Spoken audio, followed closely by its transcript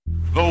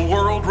the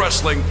World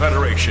Wrestling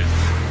Federation,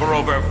 for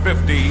over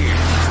 50 years.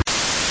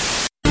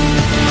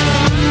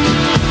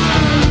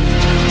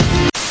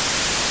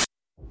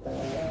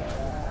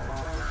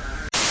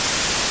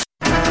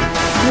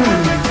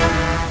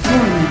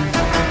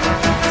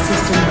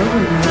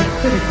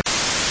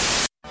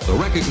 The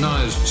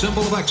recognized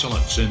symbol of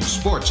excellence in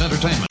sports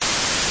entertainment.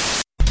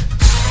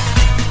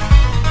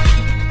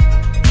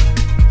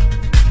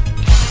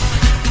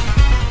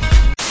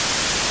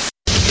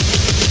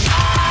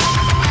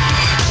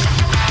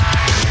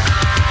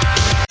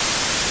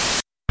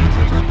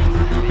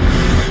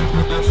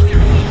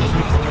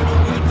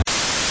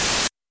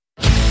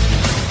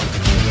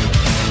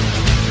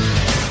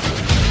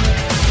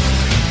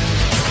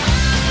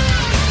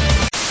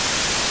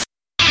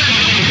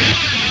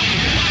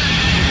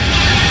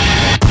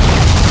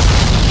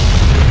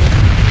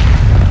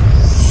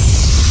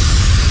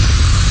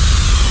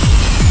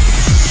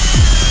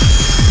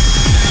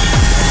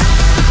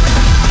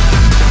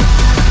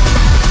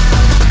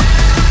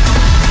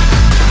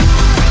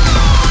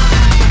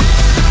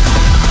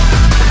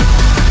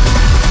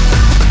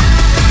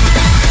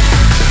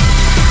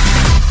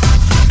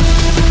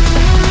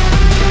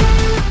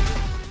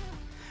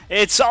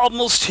 It's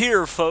almost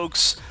here,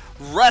 folks.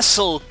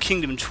 Wrestle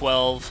Kingdom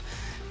 12.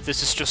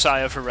 This is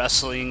Josiah for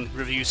Wrestling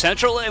Review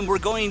Central, and we're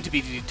going to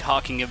be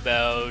talking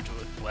about,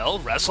 well,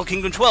 Wrestle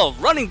Kingdom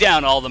 12, running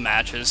down all the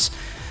matches,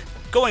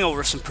 going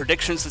over some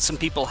predictions that some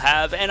people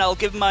have, and I'll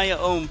give my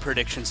own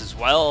predictions as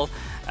well,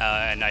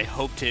 and I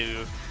hope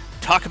to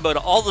talk about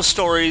all the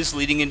stories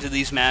leading into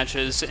these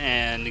matches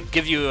and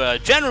give you a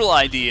general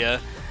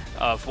idea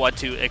of what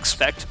to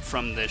expect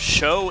from this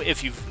show.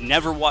 If you've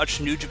never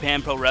watched New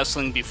Japan Pro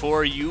Wrestling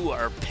before, you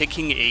are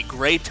picking a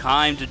great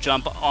time to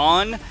jump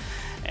on.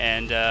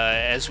 And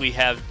as we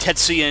have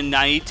Tetsuya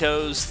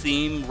Naito's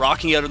theme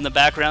rocking out in the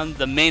background,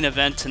 the main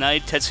event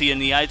tonight, Tetsuya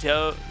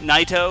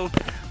Naito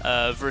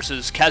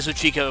versus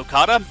Kazuchika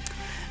Okada.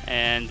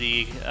 And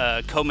the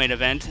co-main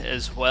event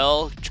as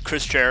well,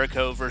 Chris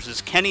Jericho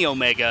versus Kenny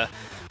Omega,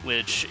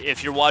 which,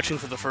 if you're watching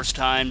for the first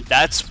time,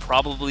 that's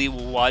probably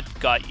what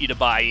got you to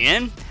buy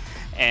in.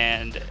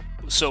 And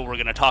so we're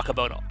going to talk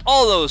about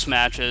all those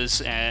matches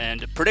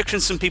and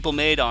predictions some people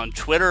made on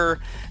Twitter,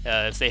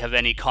 if they have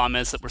any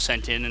comments that were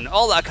sent in, and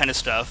all that kind of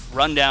stuff.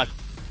 Run down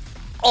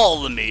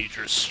all the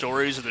major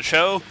stories of the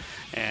show,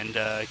 and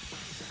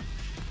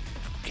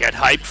get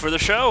hyped for the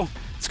show.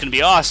 It's going to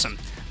be awesome.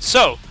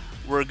 So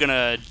we're going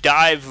to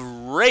dive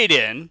right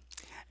in,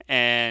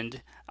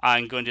 and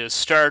I'm going to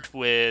start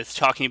with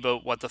talking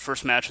about what the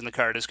first match on the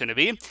card is going to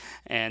be,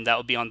 and that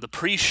will be on the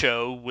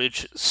pre-show,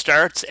 which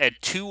starts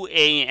at 2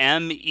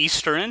 a.m.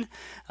 Eastern,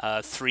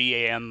 3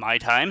 a.m. my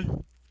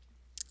time.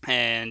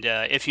 And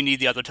if you need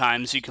the other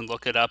times, you can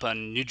look it up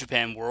on New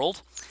Japan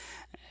World,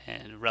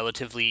 and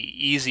relatively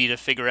easy to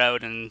figure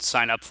out and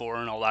sign up for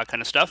and all that kind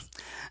of stuff.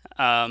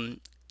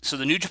 So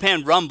the New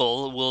Japan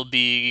Rumble will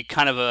be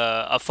kind of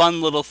a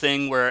fun little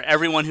thing where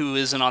everyone who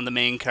isn't on the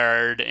main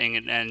card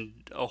and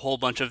a whole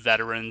bunch of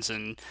veterans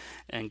and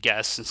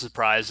guests and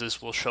surprises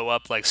will show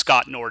up, like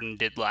Scott Norton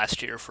did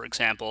last year, for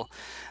example.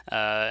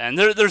 And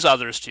there's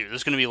others too.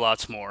 There's going to be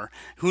lots more.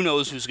 Who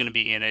knows who's going to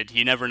be in it?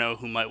 You never know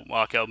who might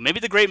walk out. Maybe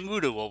the Great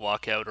Muta will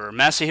walk out, or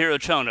Masahiro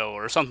Chono,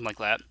 or something like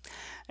that.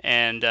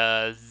 And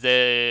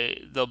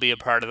they'll be a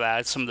part of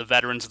that. Some of the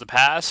veterans of the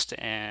past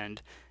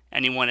and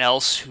anyone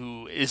else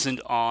who isn't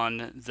on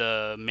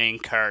the main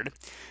card.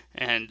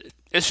 And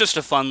it's just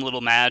a fun little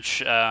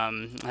match.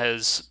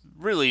 Has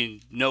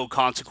really no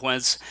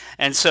consequence,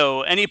 and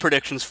so any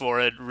predictions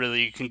for it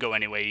really can go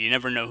anyway. You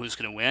never know who's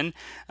going to win.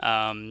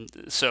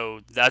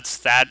 So that's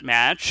that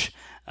match.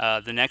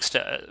 The next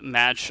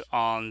match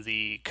on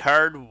the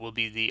card will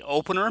be the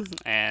opener,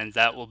 and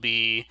that will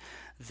be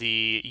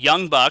the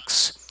Young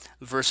Bucks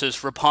versus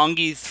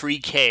Roppongi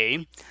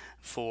 3K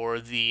for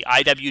the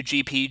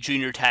IWGP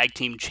Junior Tag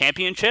Team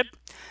Championship.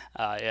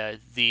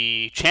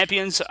 The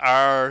champions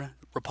are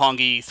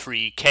Roppongi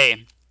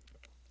 3K.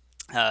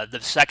 The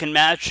second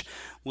match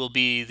will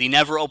be the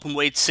Never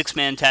Openweight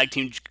Six-Man Tag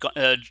Team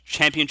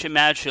Championship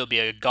match. It'll be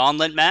a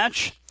gauntlet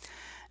match.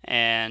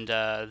 And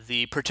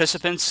the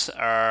participants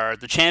are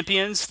the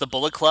champions, the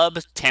Bullet Club,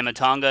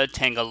 Tamatonga,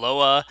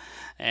 Tangaloa,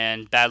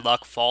 and Bad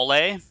Luck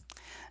Fale.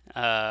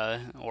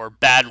 Or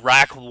Bad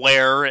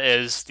Rackware,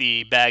 as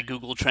the bad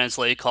Google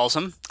Translate calls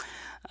them.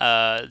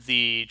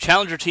 The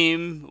challenger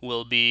team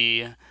will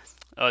be...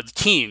 the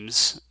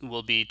teams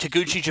will be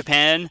Taguchi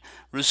Japan,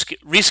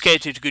 Ryusuke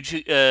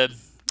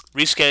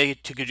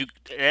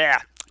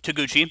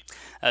Taguchi,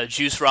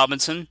 Juice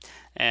Robinson,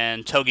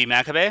 and Togi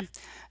Makabe.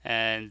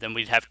 And then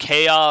we'd have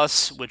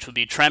Chaos, which would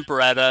be Trent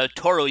Beretta,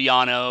 Toru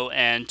Yano,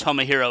 and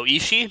Tomohiro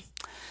Ishii.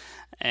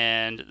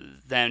 And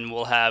then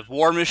we'll have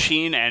War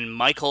Machine and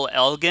Michael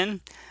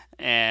Elgin,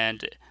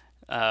 and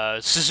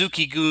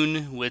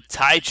Suzuki-gun with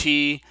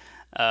Taichi,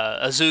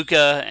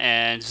 Azuka,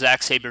 and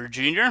Zack Sabre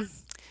Jr.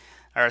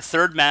 Our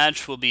third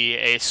match will be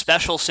a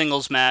special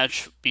singles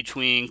match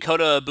between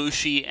Kota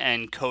Ibushi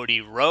and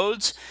Cody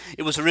Rhodes.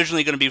 It was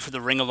originally going to be for the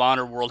Ring of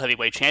Honor World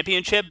Heavyweight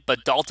Championship,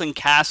 but Dalton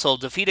Castle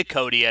defeated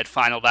Cody at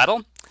Final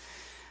Battle.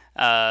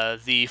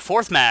 The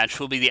fourth match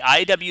will be the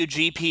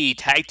IWGP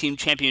Tag Team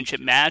Championship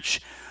match,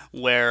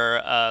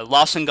 where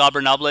Los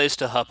Ingobernables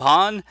de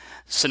Japan,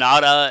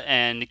 Sonata,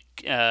 and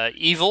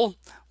Evil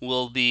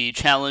will be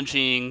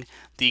challenging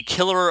the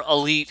Killer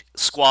Elite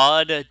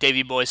Squad,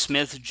 Davey Boy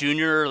Smith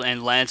Jr.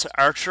 and Lance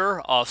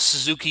Archer off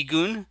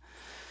Suzuki-gun.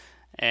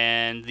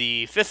 And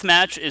the fifth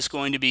match is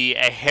going to be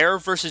a hair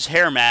versus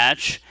hair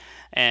match,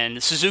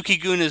 and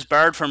Suzuki-gun is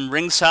barred from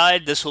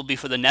ringside. This will be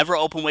for the Never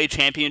Openweight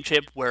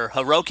Championship, where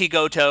Hiroki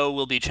Goto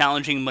will be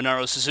challenging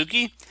Minoru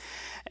Suzuki.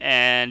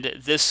 And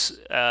this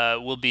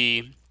will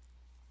be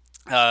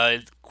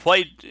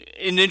quite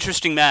an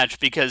interesting match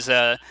because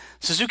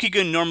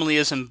Suzuki-gun normally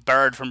isn't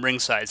barred from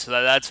ringside, so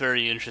that's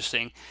very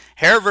interesting.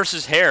 Hair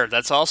versus hair,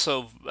 that's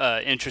also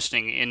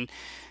interesting.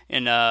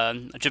 In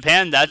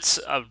Japan, that's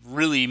a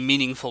really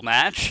meaningful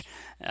match.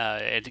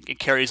 It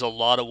carries a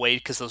lot of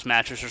weight because those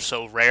matches are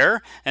so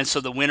rare, and so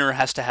the winner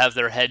has to have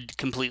their head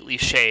completely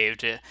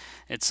shaved.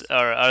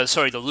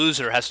 The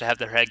loser has to have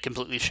their head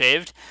completely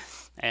shaved,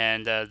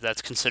 and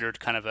that's considered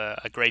kind of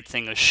a great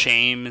thing, a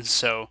shame.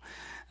 So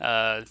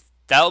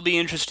that'll be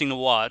interesting to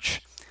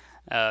watch.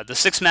 The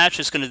sixth match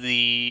is going to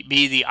be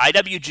the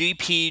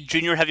IWGP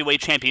Junior Heavyweight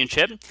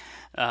Championship,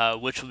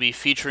 which will be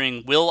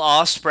featuring Will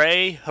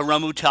Ospreay,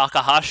 Hiromu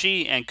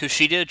Takahashi, and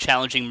Kushida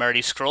challenging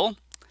Marty Scurll.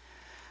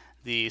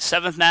 The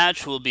seventh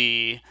match will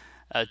be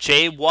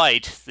Jay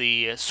White,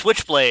 the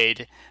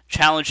Switchblade,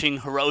 challenging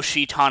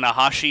Hiroshi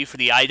Tanahashi for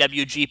the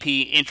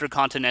IWGP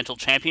Intercontinental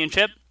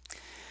Championship.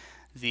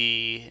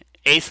 The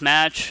eighth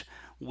match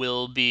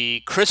will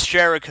be Chris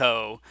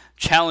Jericho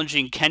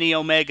challenging Kenny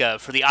Omega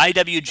for the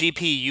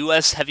IWGP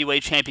US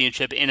Heavyweight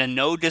Championship in a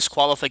no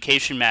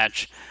disqualification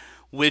match,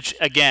 which,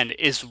 again,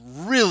 is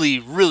really,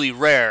 really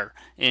rare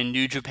in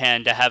New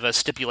Japan to have a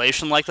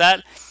stipulation like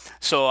that.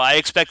 So I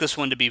expect this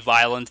one to be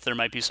violent. There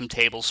might be some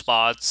table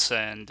spots,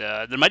 and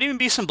there might even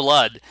be some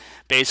blood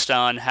based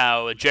on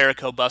how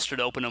Jericho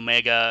busted open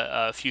Omega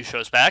a few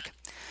shows back.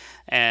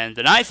 And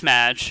the ninth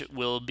match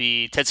will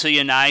be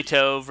Tetsuya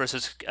Naito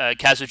versus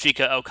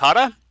Kazuchika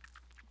Okada.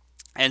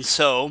 And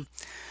so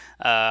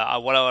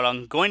what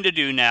I'm going to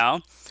do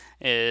now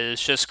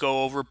is just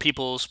go over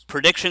people's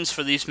predictions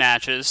for these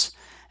matches,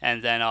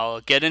 and then I'll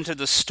get into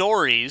the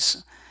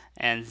stories,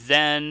 and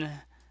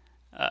then...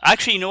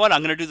 actually, you know what?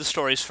 I'm going to do the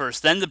stories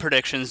first, then the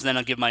predictions, then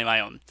I'll give my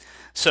own.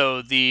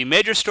 So the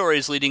major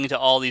stories leading into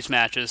all these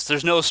matches,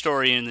 there's no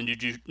story in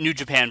the New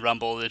Japan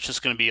Rumble. It's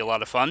just going to be a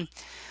lot of fun.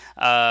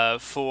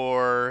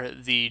 For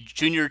the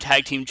Junior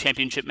Tag Team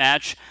Championship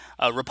match,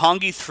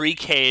 Roppongi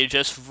 3K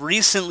just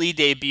recently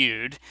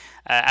debuted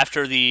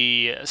after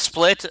the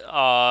split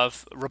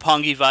of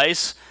Roppongi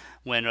Vice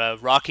when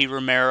Rocky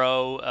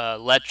Romero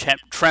let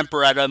Trent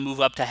Beretta move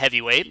up to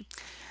heavyweight.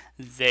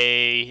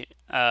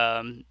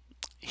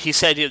 He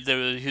said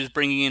he was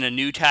bringing in a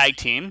new tag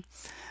team,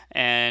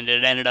 and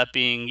it ended up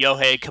being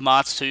Yohei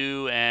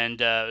Komatsu and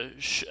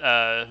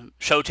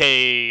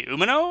Shotei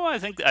Umino. I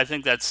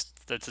think that's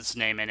his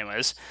name,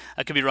 anyways.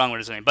 I could be wrong with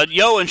his name, but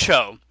Yo and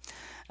Sho,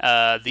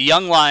 the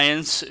Young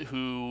Lions,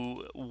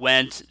 who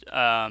went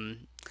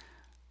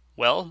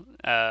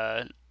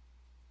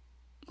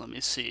let me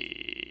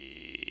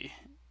see.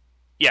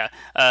 Yeah,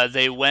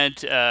 they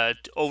went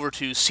over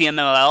to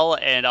CMLL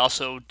and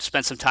also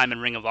spent some time in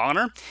Ring of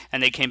Honor,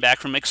 and they came back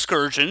from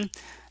Excursion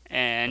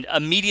and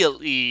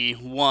immediately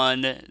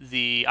won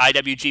the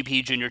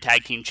IWGP Junior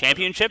Tag Team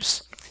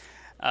Championships.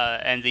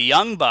 And the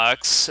Young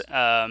Bucks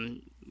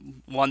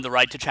won the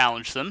right to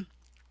challenge them,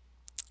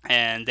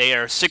 and they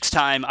are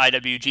 6-time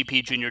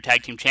IWGP Junior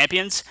Tag Team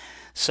Champions.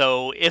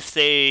 So if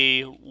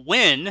they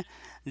win,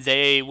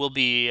 they will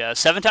be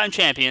 7-time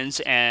champions,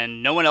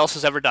 and no one else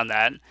has ever done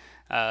that.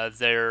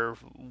 They're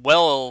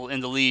well in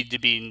the lead to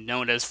be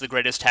known as the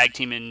greatest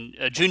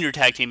junior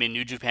tag team in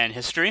New Japan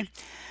history.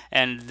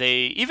 And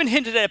they even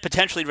hinted at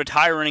potentially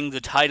retiring the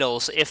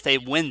titles if they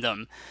win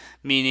them,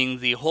 meaning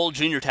the whole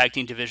junior tag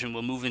team division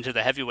will move into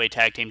the heavyweight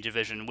tag team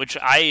division, which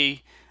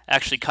I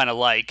actually kind of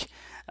like.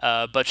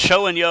 But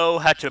Sho and Yo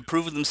had to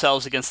prove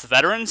themselves against the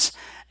veterans,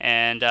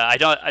 and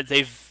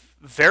they've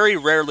very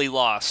rarely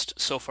lost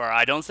so far.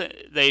 I don't think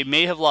they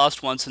may have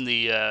lost once in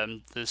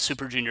the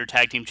Super Junior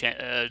Tag Team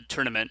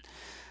tournament,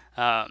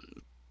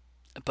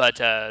 but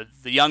the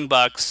Young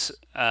Bucks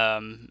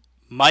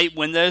might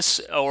win this,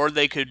 or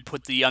they could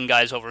put the young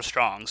guys over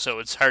strong. So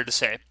it's hard to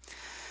say.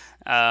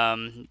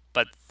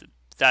 But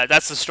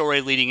that's the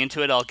story leading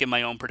into it. I'll give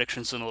my own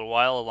predictions in a little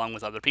while, along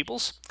with other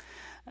people's.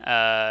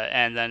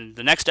 And then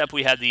the next up,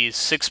 we had the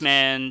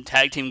 6-man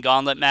tag team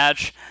gauntlet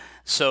match.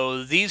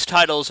 So these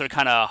titles are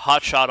kind of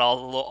hot shot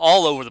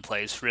all over the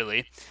place,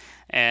 really.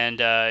 And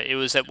it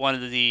was at one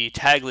of the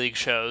tag league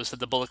shows that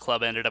the Bullet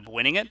Club ended up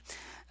winning it.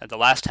 At the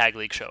last tag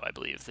league show, I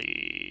believe.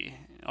 It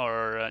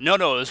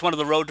was one of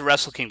the Road to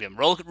Wrestle Kingdom,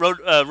 Road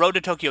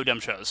to Tokyo Dome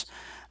shows.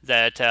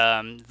 that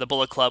the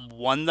Bullet Club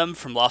won them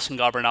from Los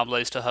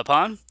Ingobernables to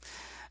Japan.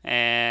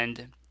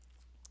 And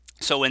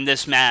so in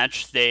this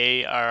match,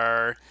 they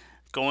are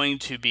going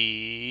to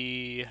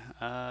be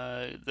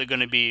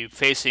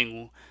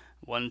facing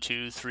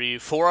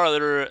 4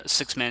 other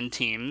 6-man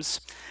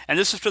teams, and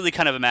this is really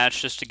kind of a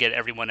match just to get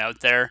everyone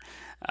out there.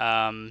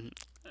 Um,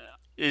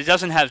 it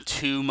doesn't have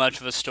too much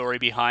of a story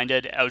behind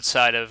it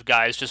outside of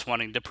guys just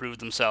wanting to prove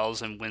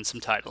themselves and win some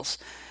titles,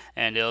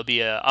 and it'll be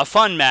a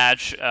fun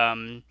match.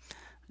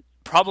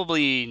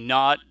 Probably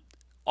not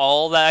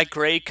all that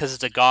great because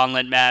it's a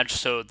gauntlet match,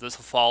 so the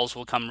falls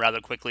will come rather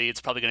quickly.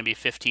 It's probably going to be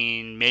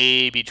 15,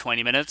 maybe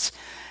 20 minutes,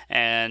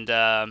 and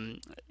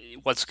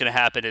what's going to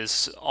happen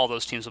is all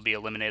those teams will be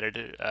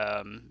eliminated,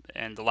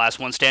 and the last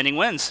one standing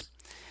wins.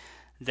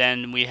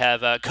 Then we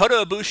have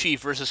Kota Ibushi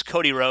versus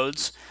Cody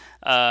Rhodes.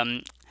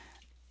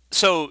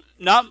 So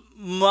not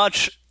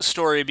much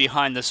story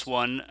behind this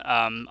one,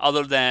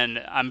 other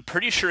than I'm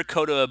pretty sure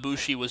Kota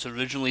Ibushi was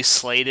originally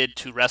slated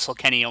to wrestle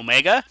Kenny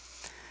Omega.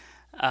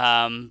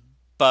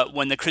 But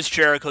when the Chris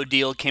Jericho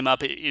deal came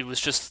up, it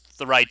was just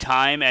the right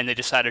time, and they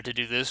decided to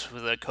do this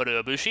with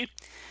Kota Ibushi.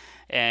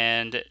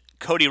 And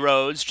Cody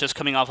Rhodes, just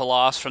coming off a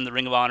loss from the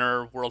Ring of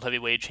Honor World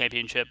Heavyweight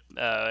Championship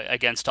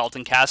against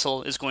Dalton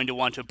Castle, is going to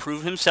want to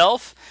prove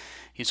himself.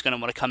 He's going to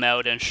want to come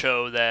out and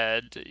show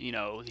that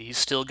he's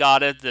still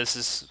got it. This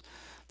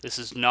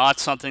is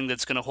not something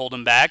that's going to hold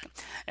him back.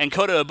 And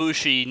Kota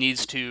Ibushi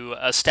needs to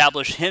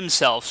establish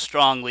himself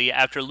strongly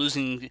after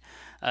losing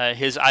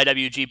his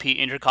IWGP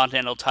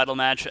Intercontinental title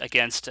match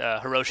against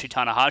Hiroshi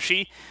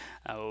Tanahashi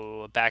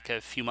back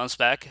a few months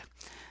back,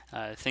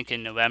 I think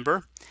in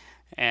November.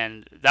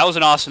 And that was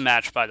an awesome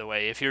match, by the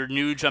way. If you're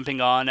new jumping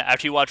on,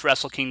 after you watch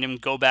Wrestle Kingdom,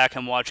 go back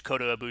and watch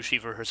Kota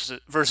Ibushi versus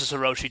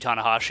Hiroshi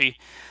Tanahashi.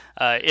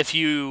 If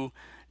you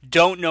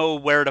don't know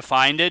where to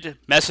find it,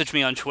 message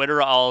me on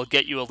Twitter. I'll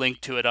get you a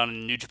link to it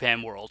on New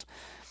Japan World.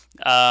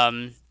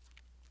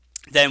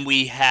 Then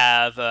we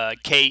have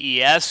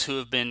KES, who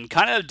have been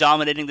kind of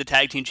dominating the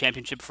Tag Team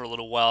Championship for a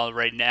little while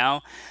right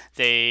now.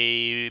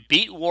 They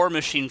beat War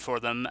Machine for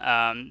them.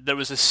 There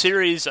was a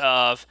series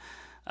of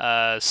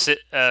tag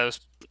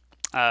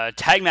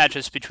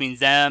matches between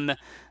them,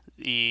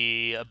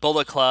 the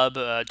Bullet Club,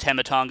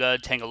 Tama Tonga,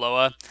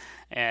 Tangaloa,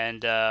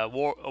 and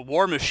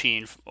War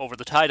Machine over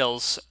the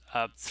titles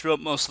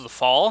throughout most of the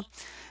fall.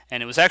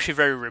 And it was actually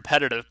very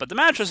repetitive, but the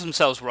matches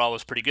themselves were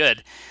always pretty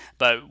good.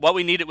 But what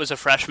we needed was a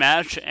fresh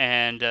match,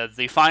 and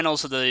the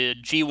finals of the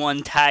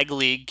G1 Tag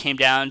League came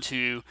down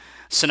to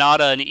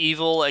Sonata and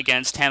Evil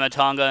against Tama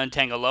Tonga and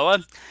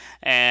Tangaloa,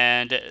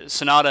 and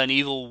Sonata and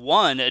Evil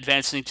won,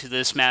 advancing to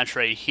this match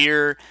right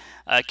here.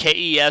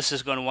 KES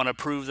is going to want to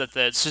prove that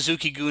the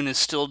Suzuki-gun is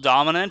still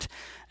dominant,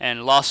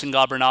 and Los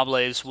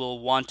Ingobernables will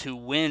want to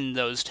win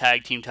those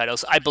tag team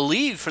titles, I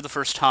believe, for the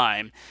first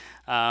time.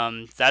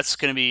 That's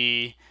going to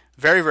be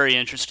very, very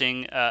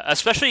interesting,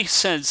 especially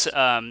since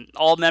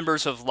all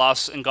members of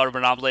Los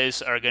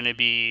Ingobernables are going to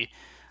be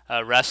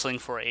wrestling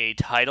for a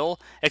title,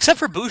 except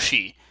for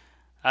Bushi.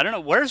 I don't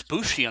know, where's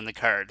Bushi on the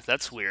card?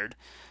 That's weird.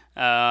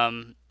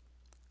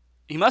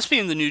 He must be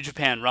in the New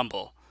Japan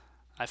Rumble.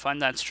 I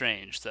find that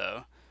strange,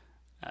 though.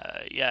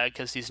 Yeah,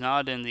 because he's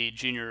not in the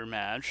junior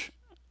match.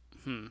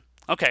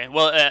 Okay,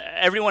 well,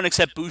 everyone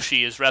except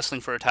Bushi is wrestling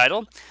for a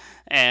title,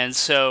 and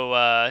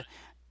so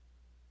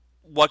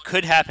what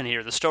could happen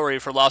here, the story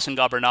for Los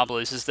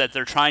Ingobernables, is that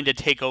they're trying to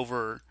take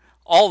over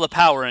all the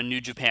power in New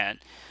Japan.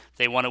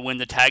 They want to win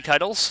the tag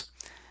titles,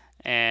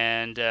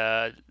 and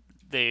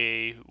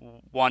they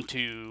want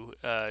to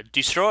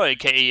destroy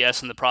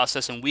KES in the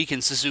process and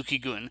weaken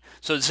Suzuki-gun.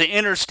 So it's an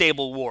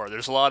inter-stable war.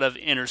 There's a lot of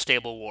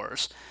inter-stable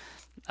wars.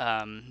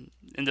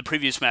 In the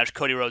previous match,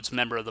 Cody Rhodes,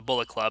 member of the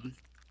Bullet Club.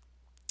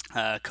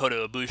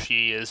 Kota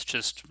Ibushi is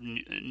just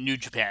New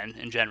Japan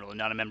in general,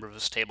 not a member of a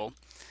stable.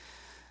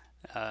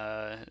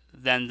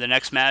 Then the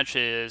next match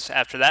is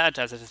after that,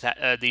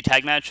 the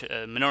tag match,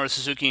 Minoru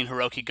Suzuki and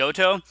Hiroki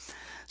Goto.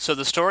 So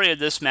the story of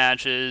this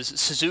match is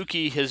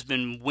Suzuki has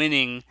been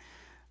winning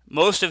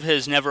most of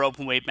his never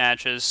openweight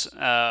matches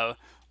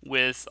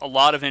with a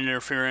lot of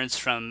interference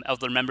from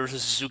other members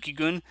of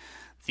Suzuki-gun.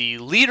 The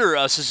leader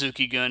of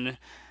Suzuki-gun,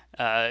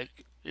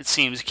 it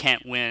seems,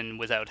 can't win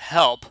without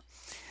help.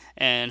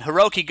 And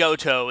Hiroki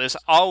Goto is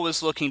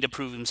always looking to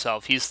prove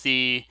himself. He's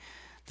the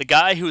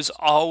guy who's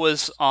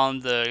always on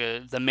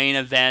the main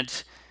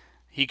event.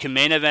 He can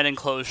main event in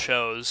closed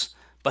shows,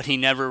 but he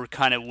never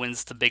kind of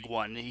wins the big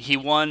one. He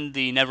won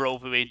the never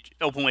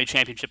openweight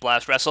championship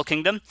last Wrestle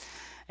Kingdom,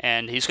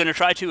 and he's going to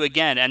try to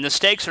again. And the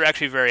stakes are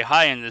actually very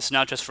high in this,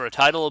 not just for a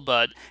title,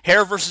 but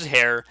hair versus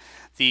hair.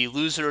 The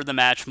loser of the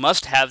match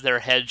must have their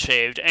head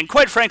shaved. And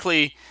quite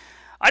frankly,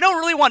 I don't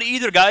really want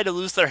either guy to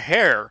lose their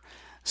hair.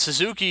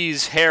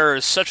 Suzuki's hair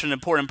is such an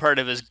important part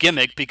of his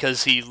gimmick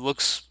because he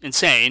looks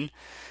insane,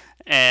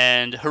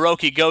 and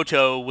Hiroki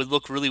Goto would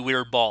look really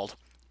weird bald.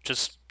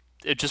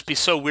 It'd just be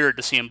so weird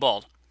to see him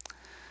bald.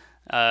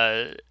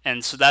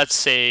 And so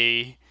that's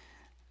again,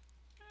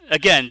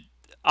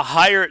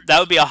 that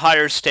would be a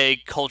higher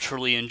stake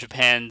culturally in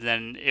Japan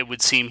than it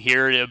would seem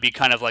here. It would be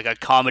kind of like a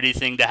comedy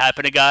thing to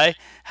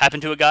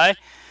happen to a guy.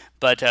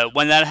 But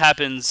when that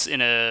happens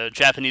in a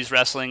Japanese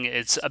wrestling,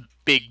 it's a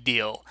big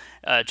deal.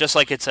 Just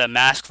like it's a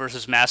mask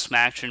versus mask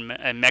match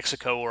in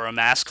Mexico, or a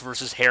mask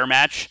versus hair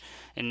match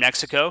in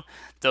Mexico,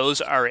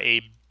 those are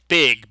a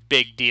big,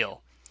 big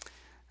deal.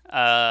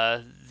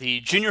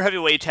 The junior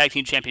heavyweight tag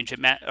team championship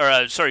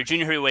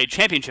junior heavyweight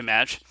championship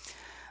match.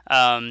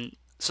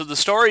 So the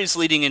stories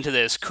leading into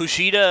this: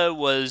 Kushida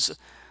was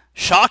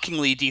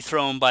shockingly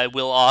dethroned by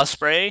Will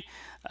Ospreay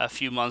a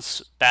few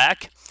months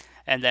back,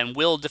 and then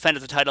Will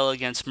defended the title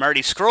against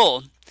Marty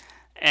Scurll.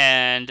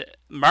 And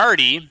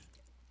Marty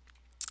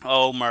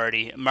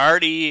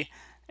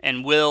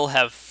and Will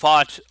have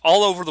fought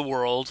all over the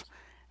world,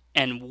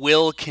 and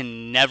Will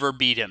can never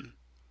beat him.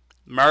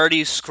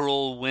 Marty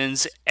Scurll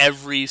wins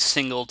every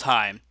single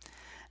time.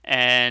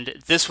 And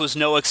this was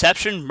no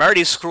exception.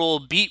 Marty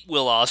Scurll beat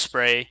Will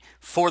Ospreay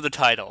for the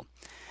title.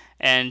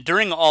 And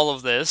during all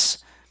of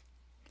this,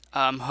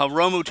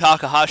 Hiromu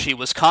Takahashi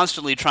was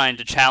constantly trying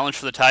to challenge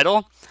for the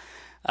title.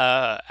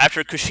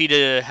 After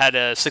Kushida had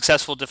a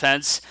successful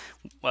defense,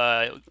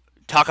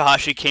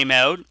 Takahashi came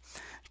out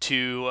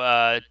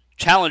to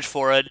challenge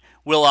for it.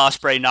 Will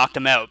Ospreay knocked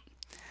him out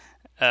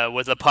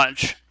with a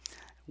punch.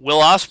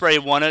 Will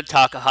Ospreay won it.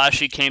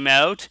 Takahashi came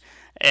out,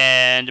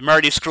 and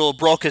Marty Scurll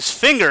broke his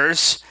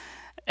fingers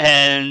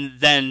and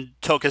then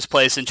took his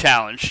place and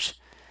challenged.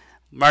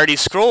 Marty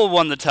Scurll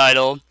won the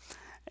title,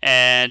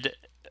 and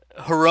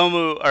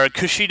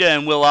Kushida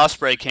and Will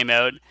Ospreay came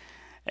out,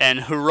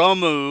 and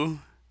Will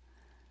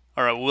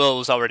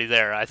was already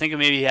there. I think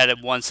maybe he had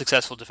one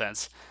successful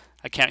defense.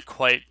 I can't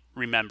quite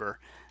remember.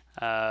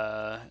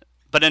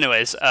 But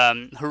anyways,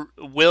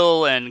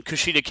 Will and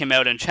Kushida came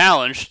out and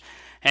challenged,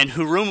 and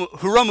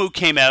Hiromu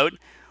came out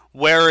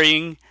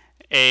wearing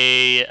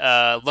a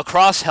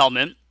lacrosse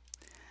helmet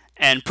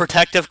and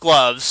protective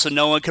gloves so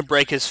no one could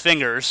break his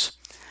fingers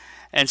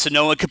and so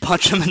no one could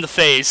punch him in the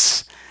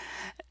face.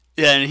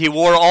 And he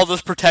wore all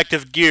this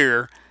protective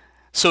gear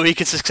so he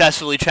could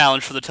successfully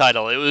challenge for the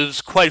title. It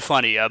was quite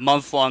funny, a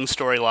month-long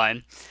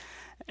storyline.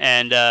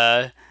 And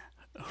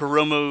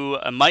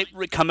Hiromu might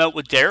come out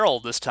with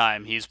Daryl this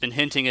time. He's been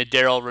hinting at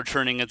Daryl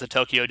returning at the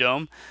Tokyo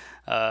Dome.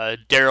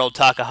 Daryl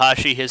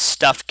Takahashi, his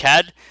stuffed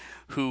cat,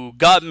 who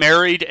got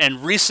married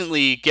and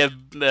recently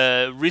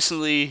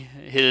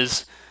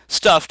his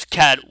stuffed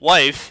cat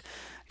wife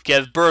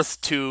gave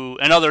birth to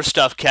another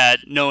stuffed cat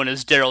known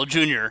as Daryl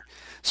Jr.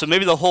 So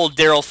maybe the whole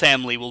Daryl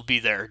family will be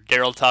there.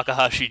 Daryl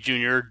Takahashi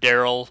Jr.,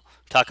 Daryl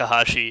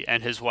Takahashi,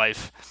 and his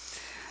wife.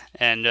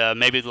 And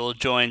maybe they'll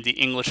join the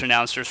English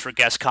announcers for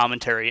guest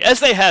commentary, as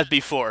they have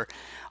before.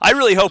 I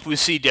really hope we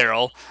see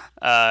Daryl.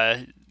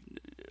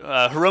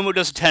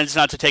 Hiromu tends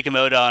not to take him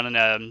out on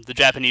the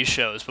Japanese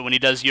shows, but when he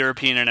does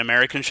European and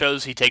American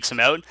shows, he takes him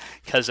out,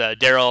 because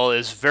Daryl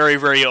is very,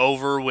 very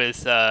over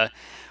with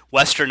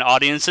Western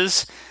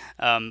audiences.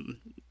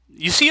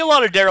 You see a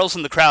lot of Daryls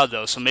in the crowd,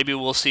 though, so maybe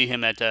we'll see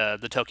him at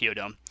the Tokyo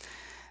Dome.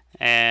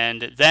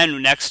 And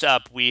then next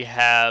up, we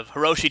have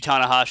Hiroshi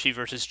Tanahashi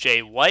versus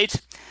Jay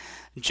White.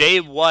 Jay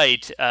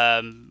White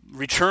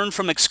returned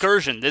from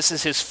excursion. This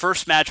is his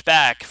first match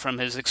back from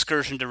his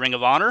excursion to Ring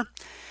of Honor.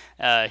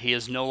 He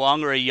is no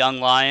longer a young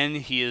lion.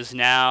 He is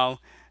now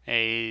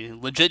a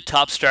legit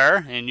top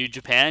star in New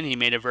Japan. He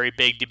made a very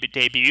big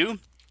debut.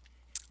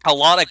 A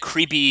lot of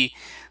creepy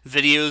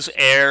videos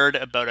aired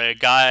about a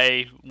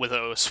guy with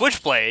a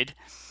switchblade,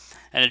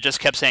 and it just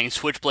kept saying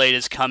Switchblade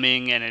is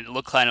coming, and it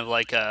looked kind of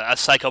like a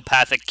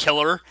psychopathic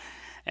killer.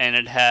 And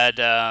it had,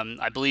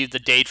 I believe, the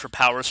date for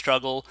Power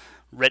Struggle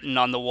written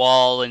on the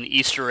wall, and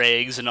Easter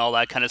eggs and all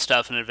that kind of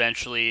stuff, and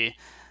eventually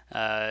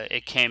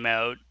it came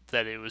out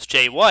that it was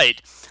Jay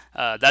White.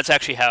 That's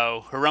actually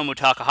how Hiromu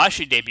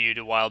Takahashi debuted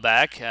a while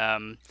back,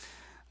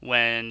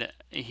 when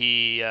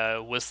he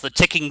was the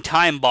ticking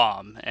time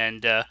bomb,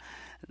 and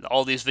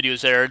all these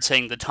videos aired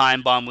saying the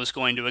time bomb was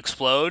going to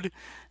explode,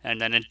 and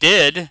then it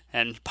did,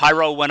 and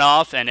pyro went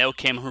off, and out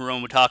came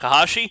Hiromu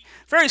Takahashi.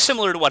 Very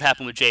similar to what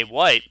happened with Jay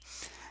White.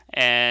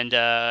 And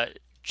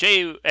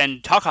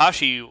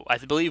Takahashi, I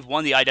believe,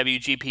 won the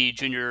IWGP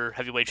Junior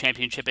Heavyweight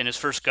Championship in his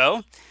first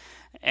go,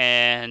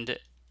 and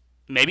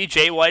maybe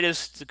Jay White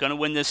is going to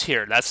win this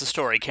here. That's the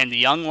story. Can the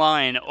young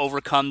lion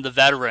overcome the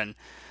veteran,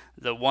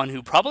 the one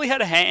who probably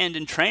had a hand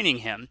in training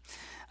him?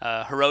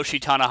 Hiroshi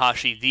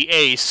Tanahashi, the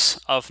ace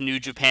of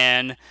New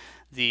Japan,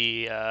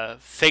 the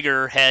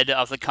figurehead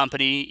of the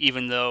company,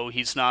 even though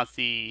he's not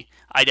the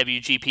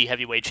IWGP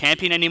Heavyweight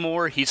Champion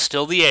anymore, he's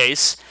still the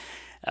ace.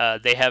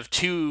 They have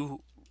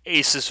two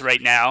aces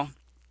right now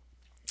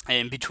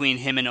in between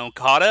him and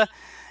Okada,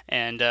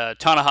 and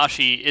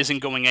Tanahashi isn't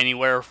going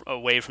anywhere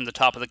away from the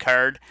top of the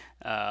card,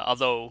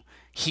 although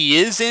he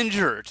is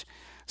injured.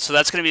 So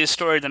that's going to be the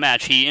story of the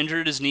match. He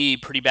injured his knee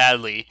pretty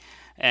badly,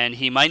 and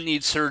he might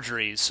need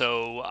surgery,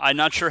 so I'm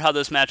not sure how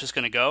this match is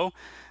going to go.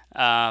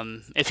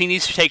 If he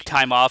needs to take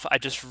time off, I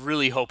just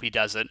really hope he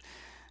does it.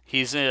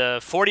 He's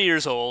 40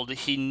 years old.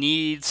 He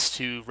needs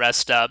to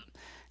rest up.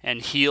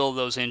 and heal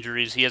those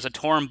injuries. He has a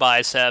torn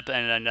bicep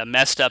and a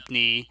messed up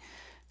knee.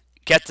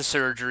 Get the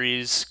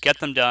surgeries, get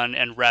them done,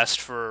 and rest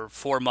for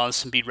 4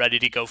 months and be ready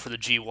to go for the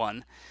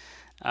G1.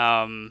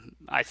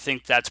 I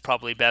think that's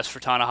probably best for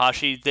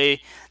Tanahashi.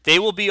 They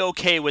will be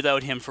okay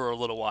without him for a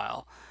little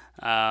while.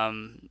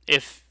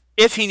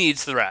 If he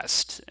needs the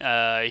rest,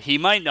 he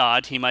might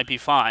not. He might be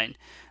fine,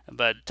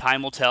 but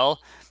time will tell.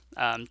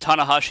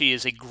 Tanahashi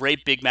is a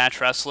great big match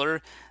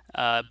wrestler,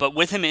 but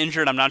with him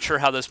injured, I'm not sure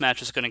how this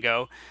match is going to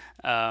go.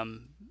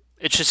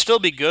 It should still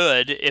be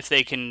good if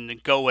they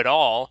can go at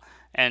all.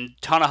 And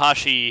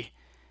Tanahashi,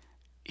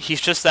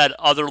 he's just that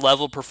other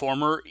level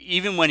performer.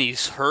 Even when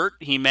he's hurt,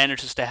 he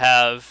manages to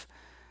have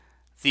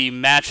the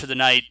match of the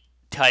night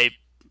type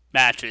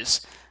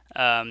matches.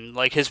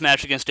 Like his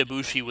match against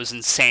Ibushi was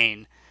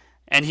insane,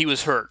 and he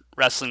was hurt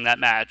wrestling that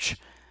match.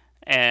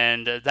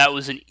 And that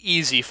was an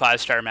easy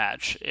 5-star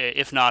match,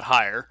 if not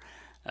higher.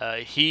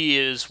 He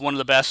is one of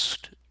the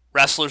best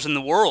wrestlers in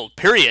the world,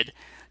 period.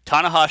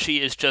 Tanahashi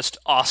is just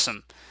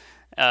awesome.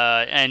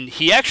 And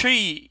he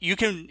actually,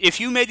 if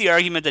you made the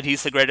argument that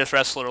he's the greatest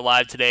wrestler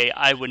alive today,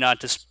 I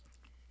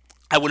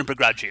wouldn't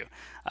begrudge you.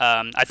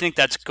 I think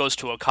that goes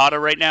to Okada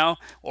right now,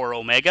 or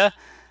Omega,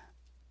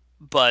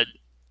 but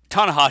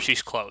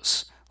Tanahashi's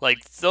close.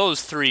 Like,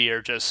 those three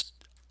are just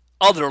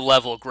other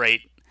level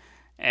great,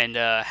 and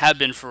have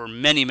been for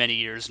many, many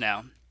years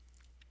now.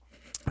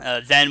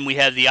 Then we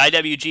have the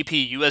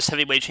IWGP US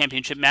Heavyweight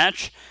Championship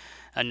match,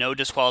 a no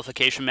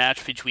disqualification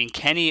match between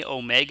Kenny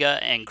Omega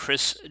and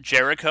Chris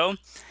Jericho.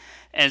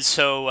 And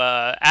so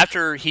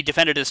after he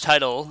defended his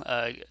title,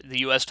 the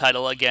U.S.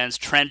 title,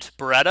 against Trent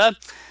Beretta,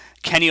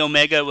 Kenny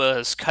Omega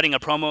was cutting a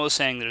promo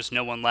saying, "There's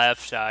no one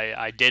left.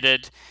 I did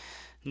it.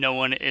 No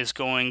one is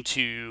going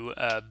to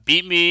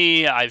beat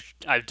me. I've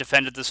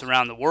defended this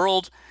around the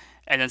world."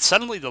 And then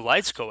suddenly the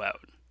lights go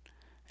out,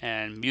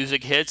 and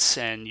music hits,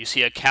 and you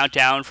see a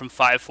countdown from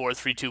 5, 4,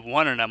 3, 2,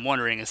 1, and I'm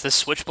wondering, is this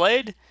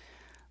Switchblade?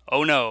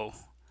 Oh no,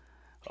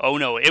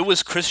 it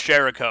was Chris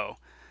Jericho.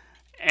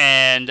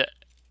 And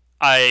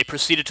I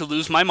proceeded to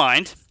lose my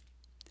mind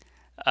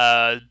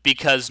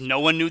because no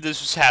one knew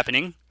this was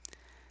happening.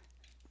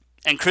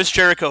 And Chris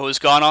Jericho has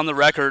gone on the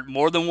record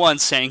more than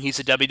once saying he's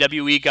a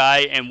WWE guy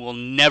and will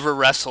never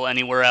wrestle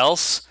anywhere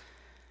else.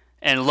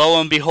 And lo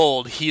and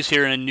behold, he's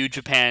here in New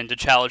Japan to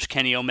challenge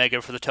Kenny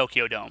Omega for the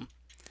Tokyo Dome.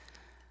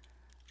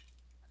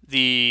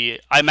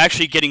 I'm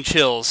actually getting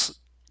chills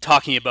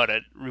talking about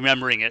it,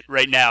 remembering it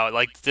right now.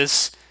 Like,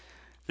 this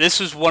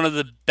was one of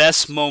the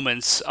best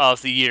moments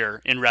of the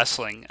year in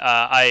wrestling.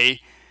 I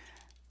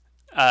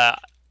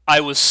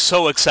was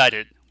so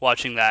excited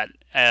watching that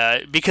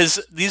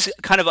because these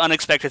kind of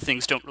unexpected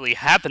things don't really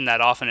happen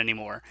that often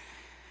anymore.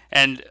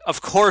 And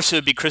of course it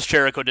would be Chris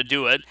Jericho to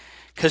do it,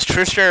 because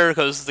Chris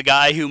Jericho is the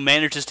guy who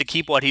manages to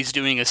keep what he's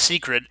doing a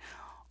secret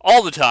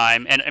all the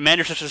time and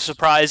manages to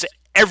surprise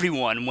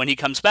everyone when he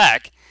comes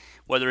back,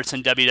 whether it's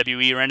in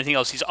WWE or anything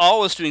else. He's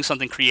always doing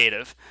something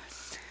creative.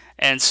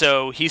 And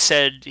so he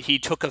said he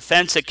took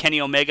offense at Kenny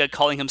Omega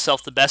calling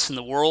himself the best in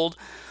the world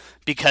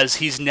because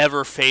he's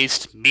never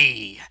faced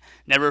me,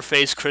 never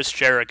faced Chris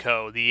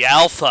Jericho, the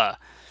Alpha.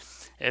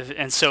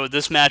 And so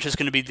this match is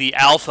going to be the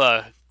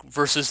Alpha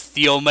versus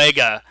the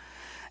Omega.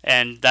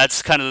 And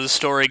that's kind of the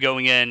story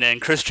going in. And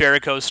Chris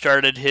Jericho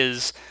started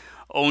his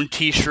own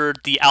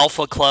t-shirt, the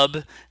Alpha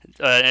Club,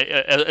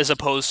 as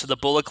opposed to the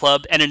Bullet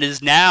Club. And it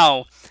is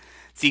now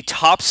the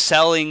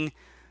top-selling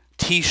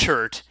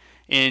t-shirt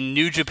in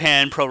New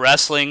Japan Pro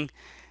Wrestling.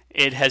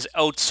 It has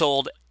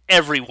outsold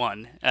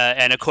everyone.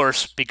 And of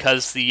course,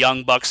 because the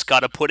Young Bucks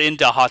got to put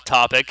into Hot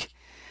Topic,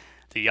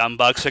 the Young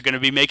Bucks are going to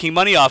be making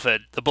money off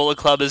it. The Bullet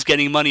Club is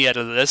getting money out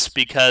of this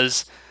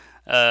because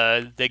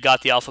they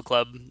got the Alpha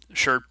Club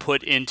shirt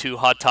put into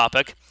Hot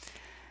Topic.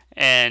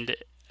 And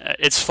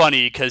it's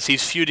funny because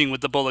he's feuding with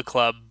the Bullet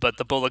Club, but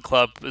the Bullet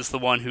Club is the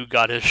one who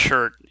got his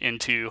shirt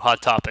into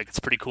Hot Topic. It's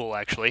pretty cool,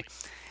 actually.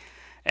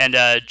 And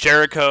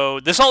Jericho,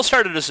 this all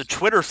started as a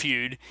Twitter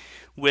feud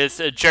with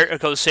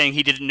Jericho saying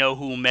he didn't know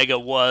who Omega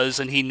was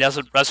and he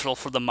doesn't wrestle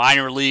for the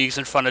minor leagues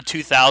in front of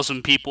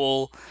 2,000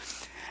 people.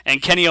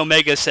 And Kenny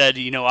Omega said,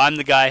 I'm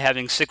the guy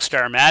having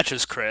 6-star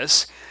matches,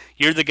 Chris.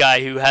 You're the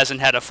guy who hasn't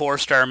had a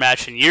 4-star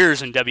match in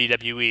years in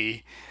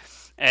WWE.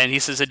 And he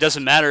says, it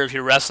doesn't matter if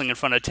you're wrestling in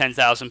front of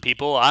 10,000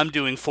 people. I'm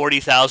doing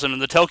 40,000 in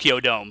the Tokyo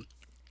Dome.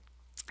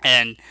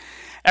 And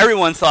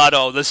everyone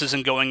thought, this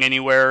isn't going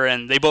anywhere.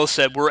 And they both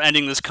said, we're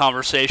ending this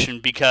conversation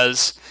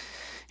because,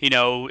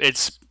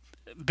 it's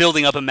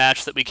building up a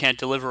match that we can't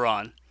deliver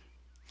on.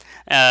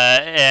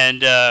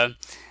 And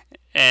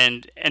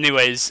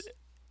anyways,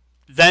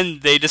 then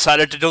they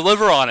decided to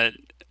deliver on it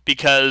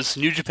because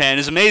New Japan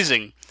is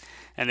amazing.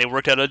 And they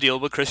worked out a deal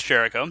with Chris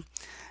Jericho.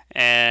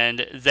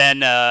 And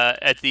then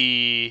at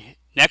the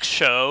next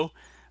show,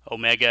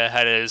 Omega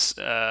had his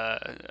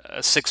a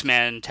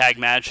 6-man tag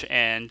match,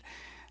 and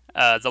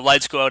the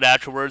lights go out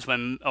afterwards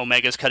when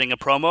Omega's cutting a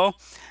promo,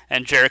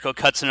 and Jericho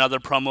cuts another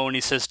promo, and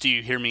he says, "Do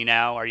you hear me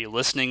now? Are you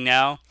listening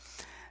now?"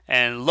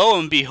 And lo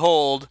and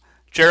behold,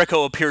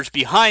 Jericho appears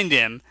behind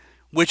him,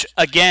 which,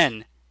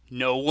 again,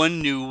 no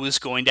one knew was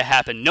going to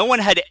happen. No one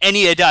had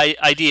any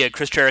idea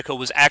Chris Jericho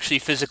was actually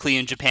physically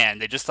in Japan.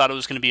 They just thought it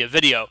was going to be a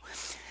video.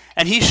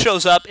 And he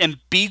shows up and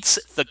beats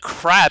the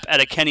crap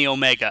out of Kenny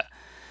Omega.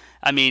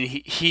 I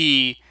mean,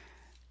 he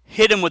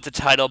hit him with the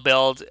title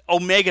belt.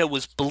 Omega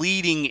was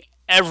bleeding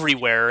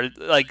everywhere.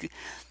 Like,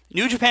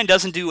 New Japan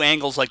doesn't do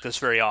angles like this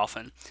very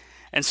often.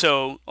 And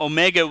so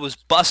Omega was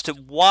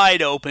busted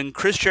wide open.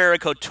 Chris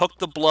Jericho took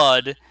the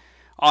blood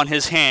on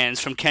his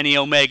hands from Kenny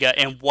Omega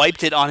and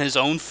wiped it on his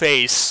own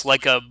face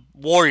like a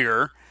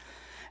warrior,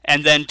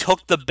 and then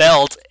took the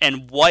belt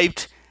and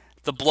wiped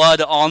the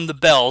blood on the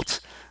belt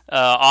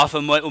off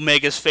of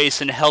Omega's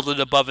face and held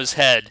it above his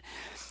head.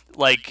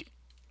 Like,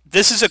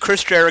 this is a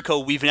Chris Jericho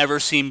we've never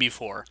seen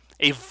before.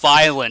 A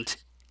violent,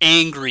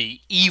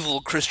 angry,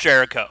 evil Chris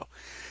Jericho.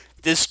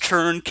 This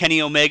turned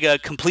Kenny Omega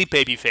complete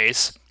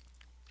babyface.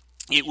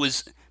 It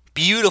was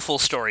beautiful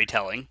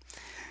storytelling.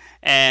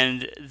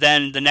 And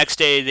then the next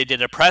day they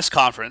did a press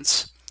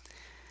conference,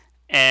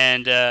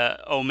 and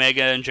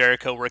Omega and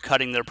Jericho were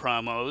cutting their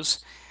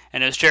promos.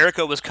 And as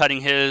Jericho was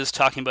cutting his,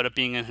 talking about it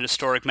being a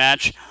historic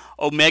match,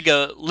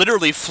 Omega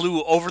literally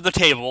flew over the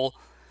table,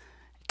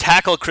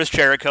 tackled Chris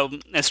Jericho,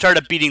 and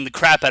started beating the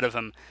crap out of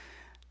him.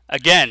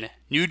 Again,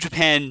 New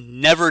Japan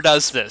never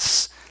does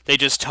this. They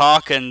just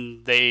talk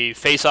and they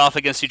face off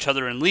against each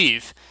other and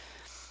leave.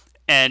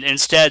 And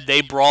instead,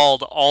 they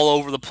brawled all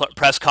over the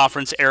press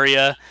conference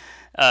area.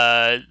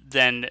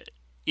 Then,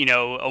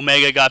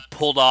 Omega got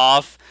pulled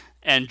off,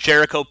 and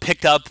Jericho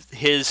picked up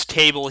his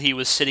table he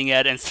was sitting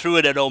at and threw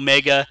it at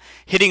Omega,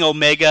 hitting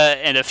Omega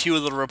and a few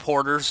of the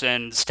reporters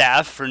and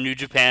staff for New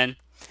Japan.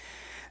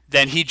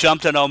 Then he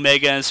jumped on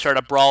Omega and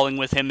started brawling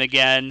with him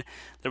again.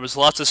 There was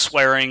lots of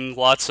swearing,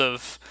 lots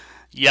of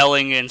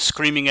yelling and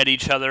screaming at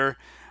each other.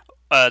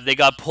 They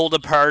got pulled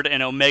apart,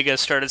 and Omega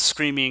started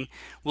screaming,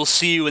 "We'll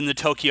see you in the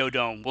Tokyo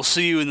Dome. We'll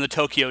see you in the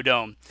Tokyo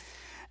Dome."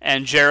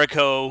 And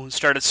Jericho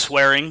started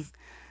swearing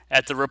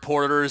at the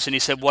reporters, and he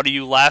said, "What are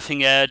you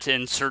laughing at?"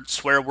 Insert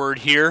swear word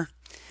here.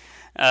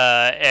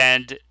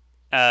 And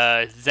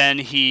then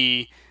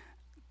he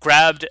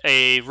grabbed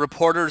a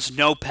reporter's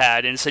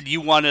notepad and said,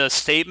 "You want a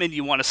statement?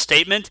 You want a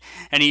statement?"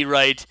 And he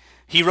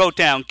wrote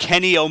down,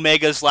 "Kenny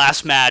Omega's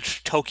last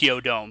match, Tokyo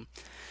Dome."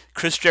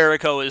 Chris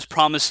Jericho is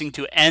promising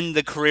to end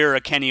the career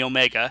of Kenny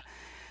Omega,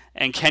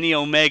 and Kenny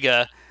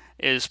Omega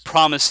is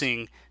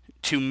promising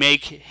to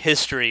make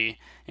history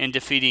in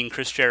defeating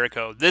Chris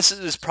Jericho. This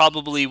is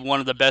probably one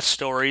of the best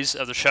stories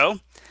of the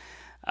show.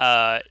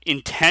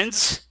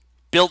 Intense,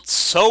 built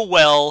so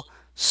well,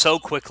 so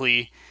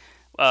quickly.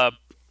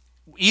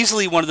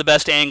 Easily one of the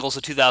best angles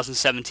of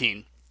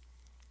 2017.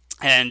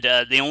 And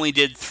they only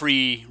did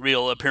 3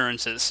 real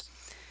appearances.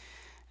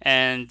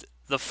 And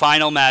the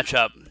final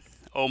matchup,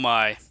 oh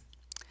my.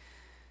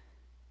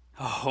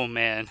 Oh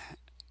man.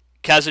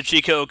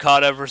 Kazuchika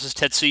Okada versus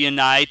Tetsuya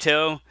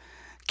Naito.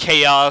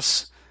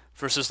 Chaos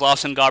versus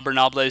Los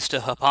Ingobernables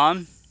de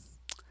Japan.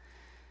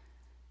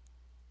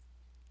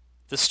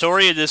 The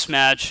story of this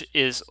match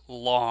is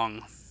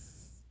long.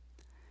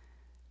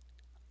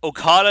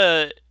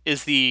 Okada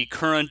is the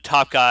current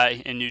top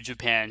guy in New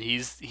Japan.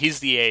 He's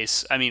the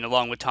ace. I mean,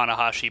 along with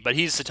Tanahashi, but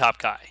he's the top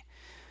guy.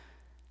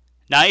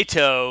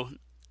 Naito,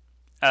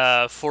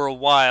 for a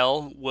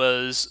while,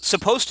 was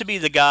supposed to be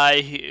the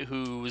guy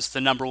who was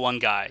the number one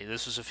guy.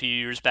 This was a few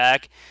years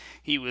back.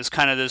 He was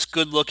kind of this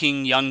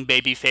good-looking young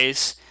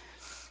babyface,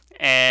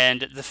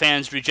 and the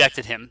fans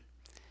rejected him.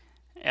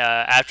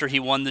 After he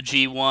won the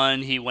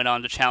G1, he went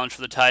on to challenge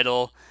for the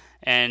title,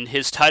 and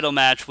his title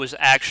match was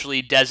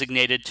actually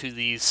designated to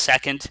the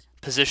second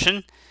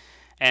position,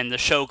 and the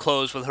show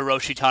closed with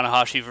Hiroshi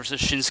Tanahashi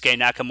versus Shinsuke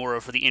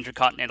Nakamura for the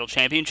Intercontinental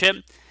Championship.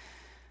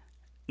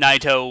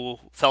 Naito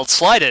felt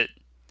slighted.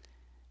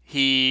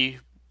 He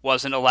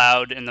wasn't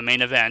allowed in the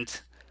main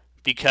event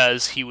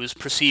because he was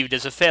perceived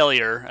as a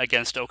failure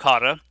against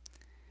Okada,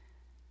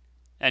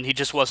 and he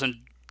just wasn't.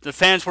 The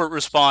fans weren't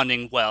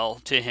responding well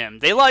to him.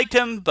 They liked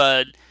him,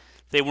 but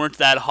they weren't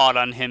that hot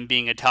on him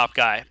being a top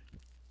guy.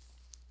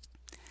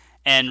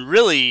 And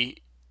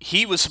really,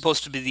 he was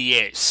supposed to be the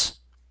ace.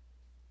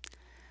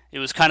 It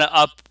was kind of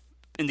up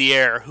in the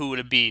air who would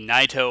it be,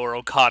 Naito or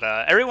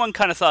Okada. Everyone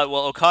kind of thought,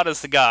 well,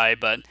 Okada's the guy,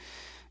 but,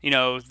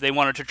 they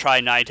wanted to try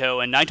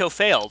Naito, and Naito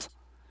failed,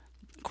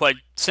 quite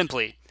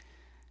simply.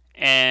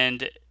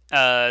 And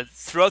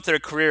throughout their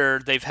career,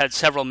 they've had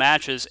several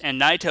matches, and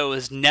Naito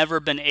has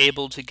never been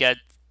able to get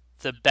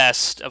the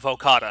best of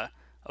Okada.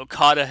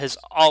 Okada has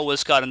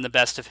always gotten the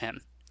best of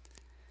him.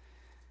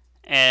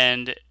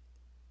 And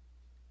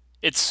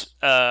it's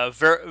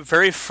very,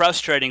 very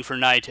frustrating for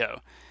Naito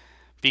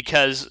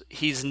because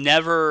he's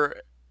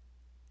never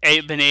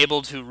been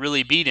able to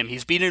really beat him.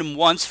 He's beaten him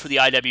once for the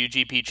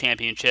IWGP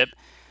Championship,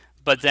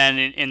 but then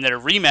in their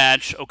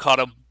rematch,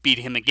 Okada beat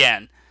him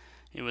again.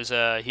 It was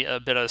a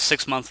bit of a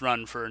 6-month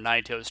run for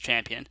Naito as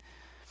champion.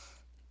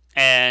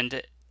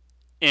 And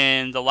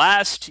in the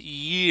last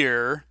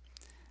year,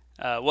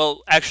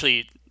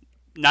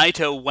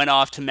 Naito went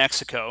off to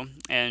Mexico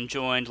and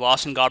joined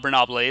Los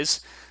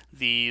Ingobernables.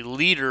 the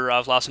leader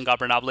of Los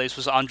Ingobernables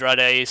was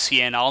Andrade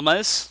Cien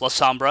Almas, La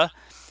Sombra.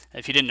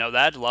 If you didn't know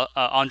that,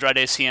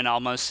 Andrade Cien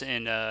Almas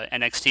in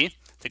NXT,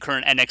 the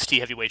current NXT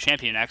heavyweight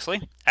champion,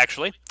 actually.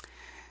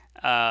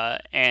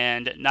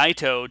 And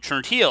Naito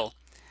turned heel,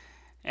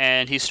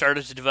 and he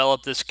started to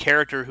develop this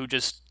character who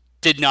just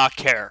did not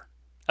care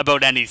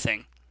about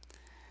anything.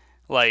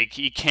 Like,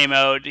 he came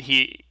out,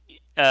 he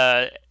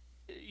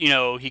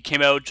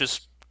came out,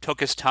 just took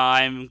his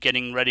time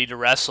getting ready to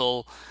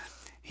wrestle.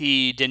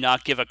 He did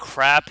not give a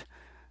crap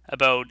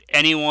about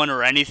anyone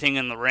or anything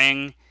in the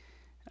ring.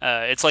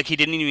 It's like he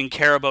didn't even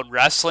care about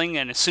wrestling,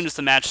 and as soon as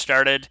the match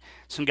started,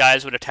 some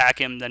guys would attack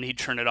him, then he'd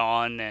turn it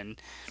on, and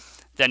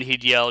then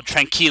he'd yell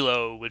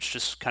tranquilo, which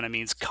just kind of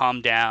means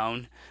calm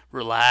down,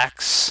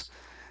 relax,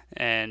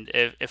 and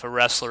if a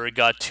wrestler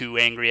got too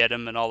angry at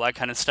him and all that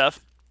kind of stuff.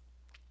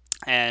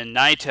 And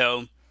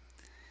Naito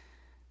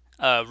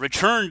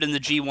returned in the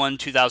G1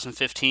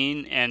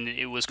 2015, and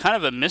it was kind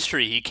of a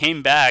mystery. He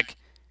came back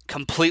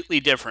completely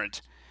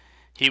different.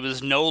 He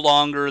was no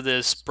longer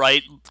this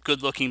bright,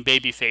 good-looking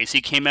babyface.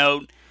 He came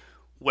out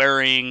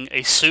wearing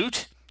a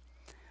suit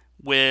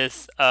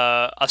with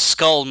a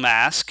skull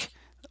mask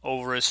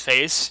over his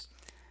face,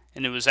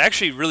 and it was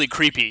actually really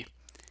creepy.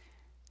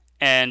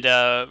 And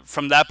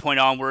from that point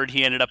onward,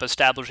 he ended up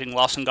establishing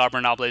Los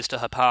Ingobernables de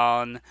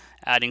Japan,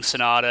 adding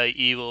Sanada,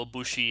 Evil,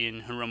 Bushi,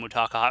 and Hiromu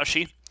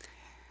Takahashi.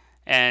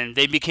 And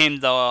they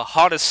became the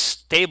hottest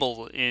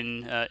stable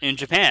in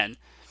Japan.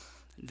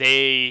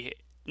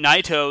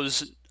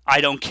 Naito's I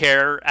don't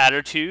care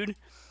attitude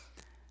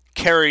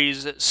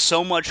carries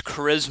so much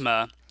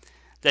charisma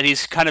that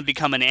he's kind of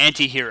become an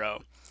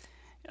anti-hero.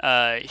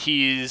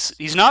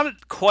 He's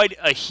not quite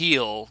a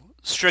heel,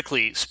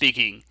 strictly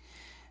speaking,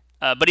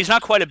 but he's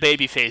not quite a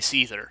babyface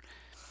either.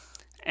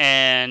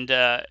 And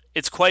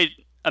it's quite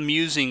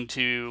amusing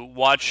to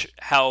watch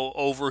how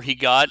over he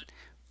got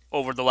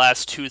over the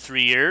last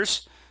 2-3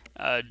 years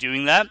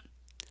doing that.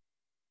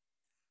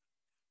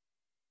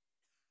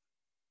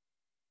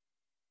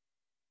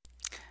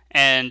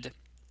 And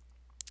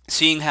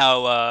seeing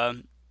how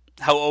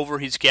over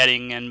he's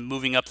getting and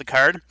moving up the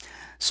card.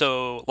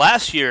 So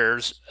last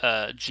year's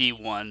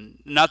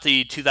G1, not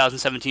the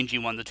 2017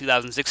 G1, the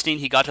 2016,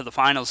 he got to the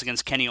finals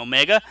against Kenny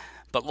Omega,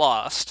 but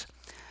lost.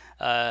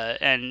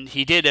 And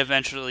he did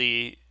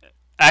eventually,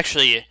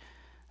 actually,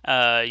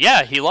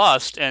 he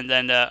lost. And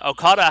then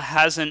Okada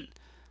hasn't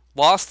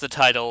lost the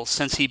title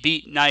since he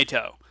beat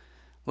Naito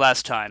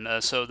last time.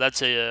 So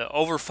that's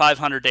over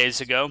 500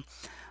 days ago.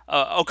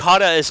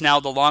 Okada is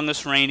now the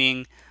longest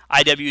reigning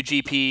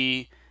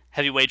IWGP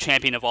heavyweight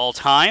champion of all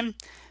time,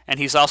 and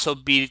he's also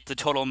beat the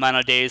total amount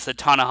of days that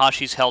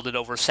Tanahashi's held it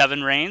over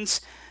 7 reigns.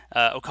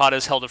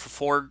 Okada's held it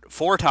for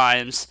four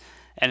times,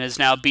 and has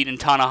now beaten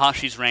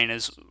Tanahashi's reign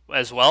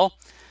as well.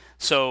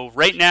 So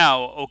right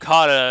now,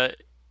 Okada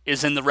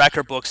is in the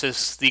record books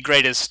as the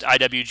greatest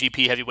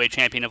IWGP heavyweight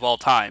champion of all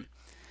time.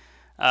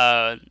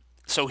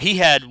 So he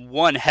had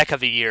one heck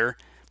of a year,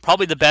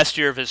 probably the best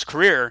year of his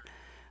career,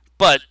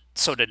 but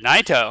so did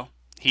Naito.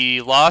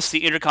 He lost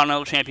the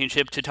Intercontinental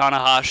Championship to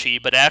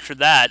Tanahashi, but after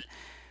that,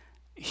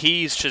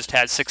 he's just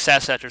had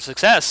success after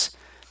success.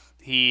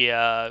 He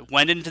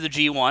went into the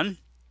G1,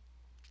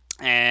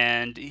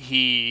 and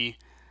he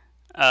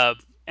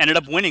ended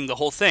up winning the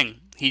whole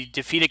thing. He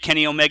defeated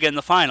Kenny Omega in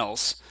the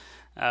finals.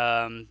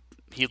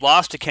 He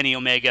lost to Kenny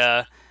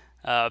Omega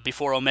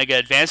before Omega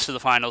advanced to the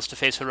finals to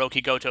face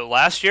Hiroki Goto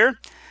last year,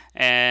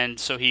 and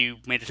so he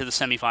made it to the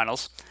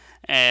semifinals.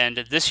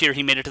 And this year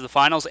he made it to the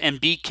finals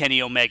and beat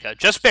Kenny Omega.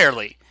 Just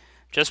barely.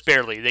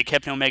 They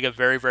kept Omega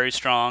very, very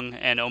strong,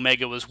 and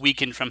Omega was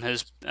weakened from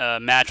his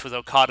match with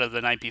Okada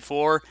the night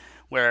before,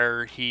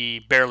 where he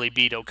barely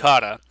beat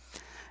Okada.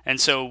 And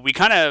so we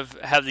kind of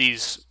have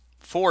these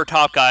 4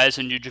 top guys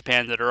in New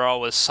Japan that are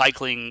always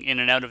cycling in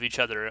and out of each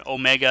other.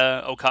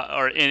 Omega, Okada,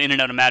 or in and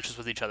out of matches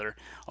with each other.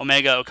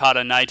 Omega,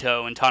 Okada,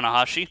 Naito, and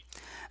Tanahashi.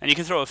 And you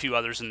can throw a few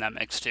others in that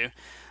mix too.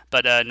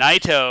 But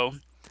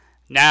Naito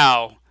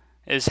now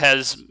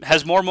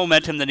has more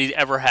momentum than he's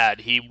ever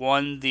had. He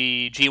won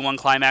the G1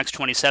 Climax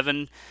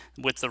 27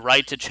 with the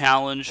right to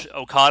challenge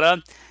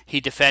Okada.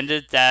 He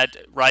defended that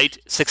right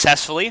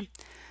successfully,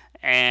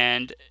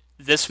 and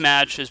this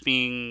match is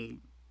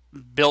being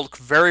built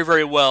very,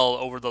 very well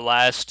over the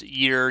last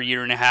year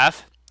and a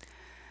half.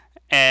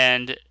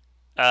 And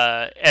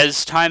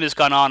as time has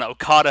gone on,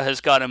 Okada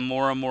has gotten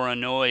more and more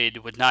annoyed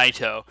with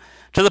Naito,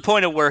 to the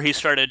point of where he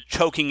started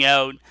choking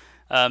out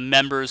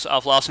members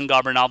of Los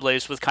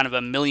Ingobernables with kind of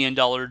 $1 million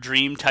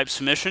dream type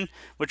submission,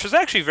 which was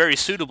actually very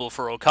suitable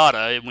for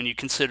Okada when you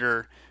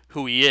consider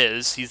who he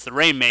is. He's the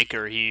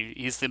Rainmaker.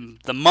 He's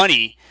the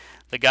money,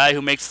 the guy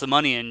who makes the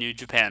money in New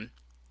Japan.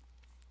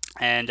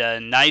 And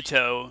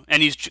Naito,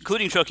 and he's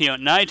including choking out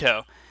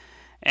Naito.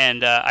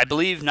 And I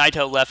believe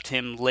Naito left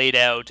him laid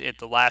out at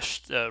the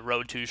last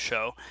Road 2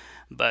 show.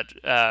 But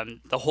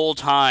the whole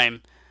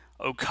time,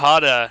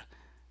 Okada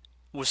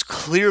was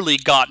clearly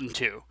gotten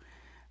to.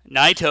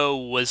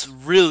 Naito was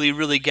really,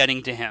 really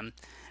getting to him,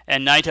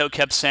 and Naito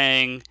kept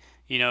saying,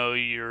 "You know,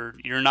 you're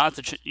not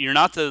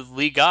the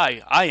lead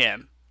guy. I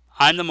am.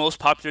 I'm the most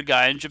popular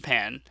guy in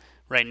Japan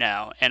right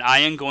now, and I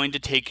am going to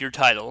take your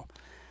title,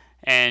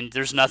 and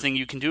there's nothing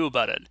you can do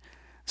about it.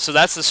 So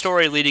that's the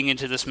story leading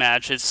into this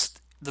match. It's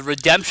the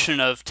redemption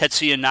of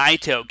Tetsuya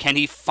Naito. Can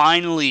he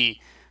finally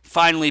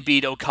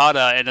beat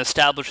Okada and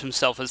establish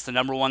himself as the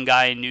number one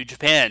guy in New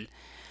Japan?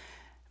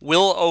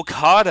 Will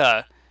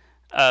Okada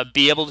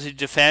be able to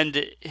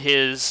defend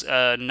his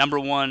number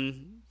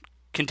one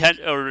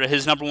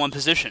his number one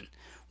position?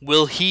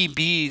 Will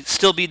he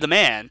still be the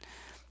man?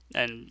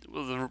 And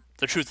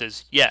the truth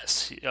is,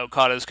 yes,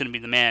 Okada is going to be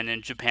the man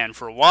in Japan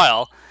for a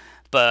while,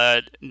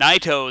 but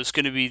Naito is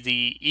going to be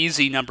the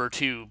easy number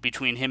two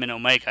between him and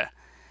Omega.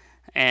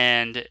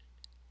 And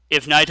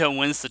if Naito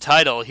wins the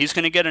title, he's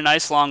going to get a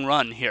nice long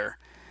run here.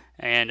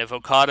 And if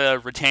Okada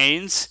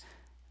retains,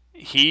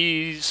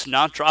 he's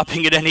not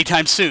dropping it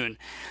anytime soon.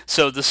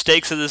 So the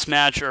stakes of this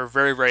match are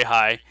very, very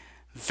high.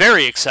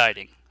 Very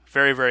exciting.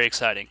 Very, very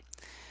exciting.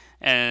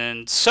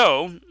 And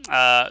so,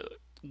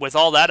 with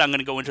all that, I'm going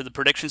to go into the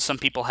predictions some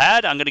people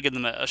had. I'm going to give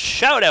them a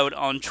shout out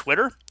on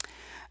Twitter.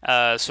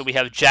 So we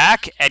have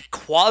Jack at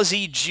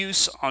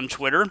QuasiJuice on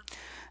Twitter.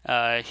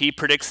 He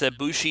predicts that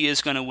Bushi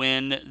is going to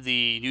win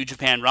the New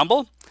Japan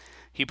Rumble.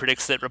 He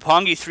predicts that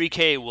Roppongi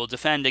 3K will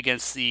defend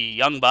against the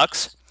Young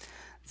Bucks.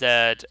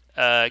 That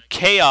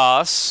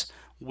Chaos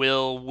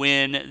will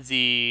win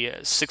the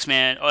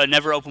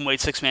never openweight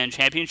six-man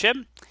championship.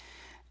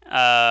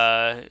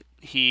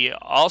 He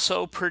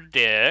also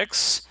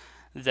predicts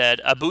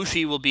that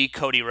Ibushi will beat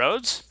Cody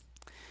Rhodes,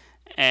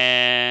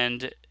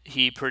 and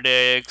he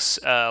predicts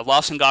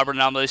Los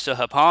Ingobernables de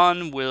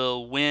Japón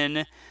will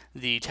win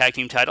the tag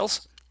team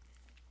titles.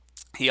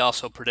 He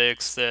also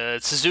predicts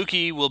that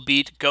Suzuki will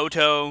beat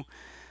Goto,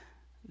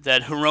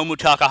 that Hiromu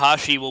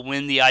Takahashi will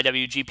win the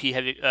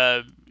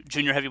IWGP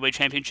Junior Heavyweight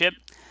Championship,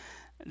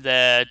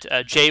 that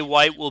Jay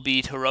White will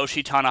beat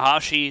Hiroshi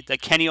Tanahashi,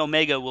 that Kenny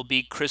Omega will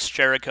beat Chris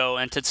Jericho,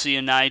 and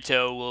Tetsuya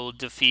Naito will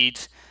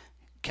defeat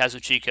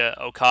Kazuchika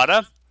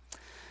Okada.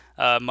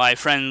 My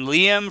friend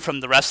Liam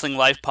from the Wrestling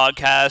Life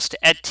podcast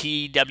at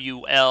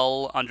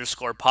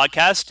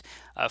TWL_podcast.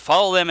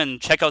 Follow them and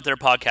check out their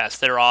podcast.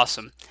 They're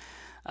awesome.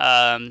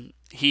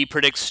 He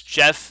predicts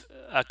Jeff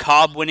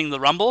Cobb winning the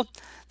Rumble,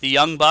 the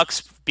Young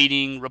Bucks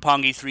beating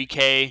Roppongi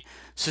 3K,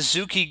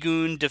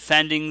 Suzuki-gun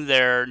defending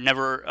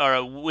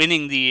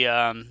winning the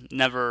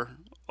never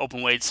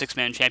openweight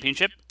six-man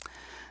championship.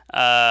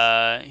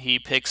 He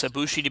picks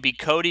Ibushi to beat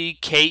Cody,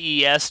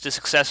 KES to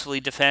successfully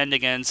defend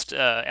against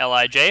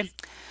LIJ,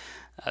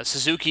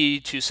 Suzuki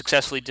to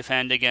successfully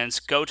defend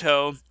against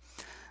Goto,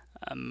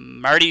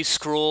 Marty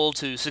Scurll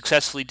to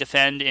successfully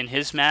defend in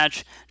his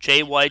match,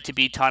 Jay White to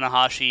beat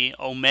Tanahashi,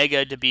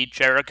 Omega to beat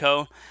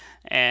Jericho,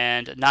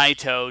 and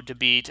Naito to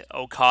beat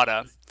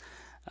Okada.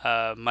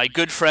 My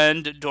good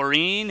friend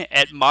Doreen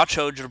at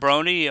Macho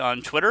Jabroni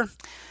on Twitter,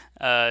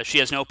 she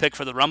has no pick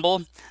for the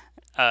Rumble.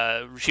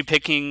 She's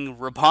picking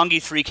Roppongi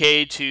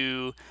 3K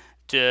to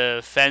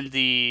defend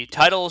the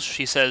titles.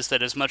 She says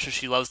that as much as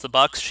she loves the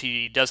Bucks,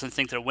 she doesn't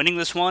think they're winning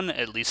this one,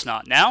 at least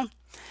not now.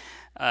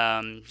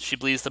 She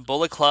believes the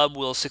Bullet Club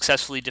will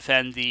successfully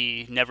defend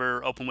the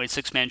never openweight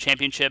six-man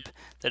championship,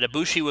 that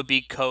Ibushi will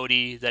beat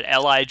Cody, that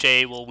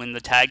LIJ will win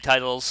the tag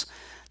titles,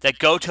 that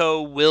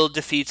Goto will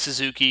defeat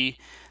Suzuki,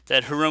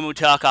 that Hiromu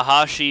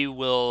Takahashi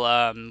will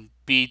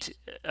beat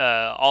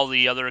all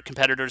the other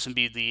competitors and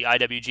be the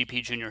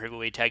IWGP Junior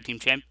Heavyweight Tag Team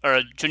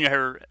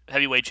Junior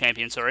Heavyweight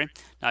Champion,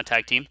 not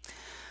tag team.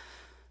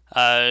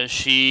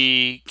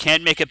 She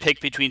can't make a pick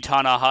between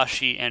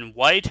Tanahashi and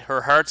White.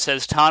 Her heart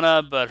says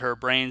Tana, but her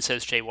brain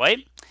says Jay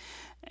White.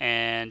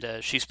 And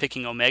she's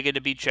picking Omega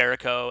to beat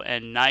Jericho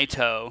and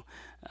Naito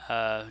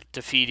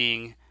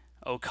defeating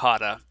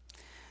Okada.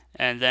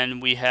 And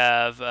then we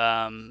have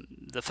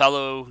the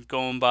fellow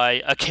going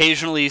by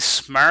Occasionally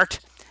Smart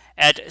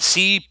at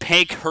C.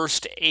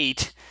 Pankhurst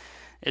 8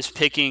 is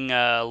picking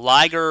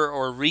Liger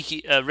or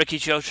Riki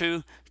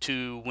Choshu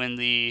to win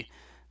the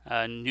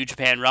New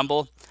Japan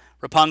Rumble.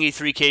 Roppongi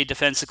 3K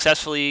defends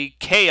successfully.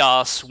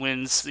 Chaos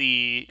wins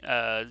the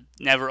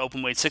never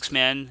openweight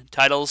six-man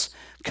titles.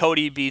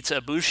 Cody beats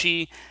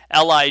Ibushi.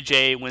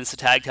 LIJ wins the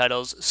tag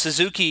titles.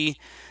 Suzuki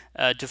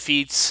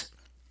defeats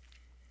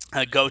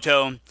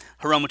Goto.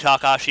 Hiromu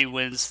Takahashi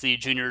wins the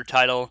junior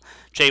title.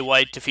 Jay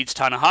White defeats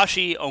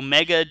Tanahashi.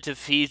 Omega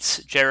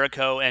defeats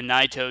Jericho. And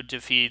Naito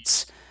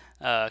defeats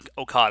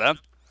Okada.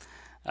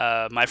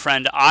 My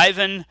friend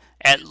Ivan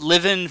at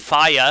Livin'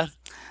 Faya,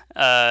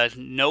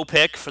 no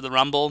pick for the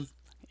Rumble.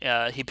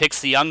 He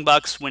picks the Young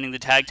Bucks winning the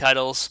tag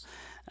titles.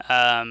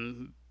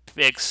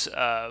 Picks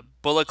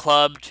Bullet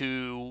Club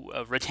to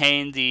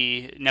retain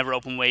the never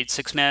openweight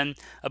six-man.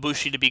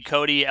 Ibushi to beat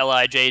Cody.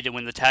 LIJ to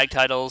win the tag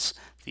titles,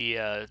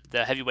 the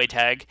heavyweight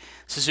tag.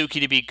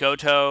 Suzuki to beat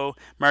Goto.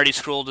 Marty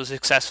Scurll to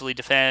successfully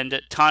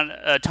defend.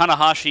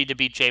 Tanahashi to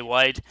beat Jay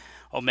White.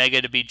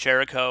 Omega to beat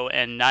Jericho.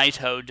 And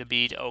Naito to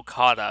beat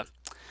Okada.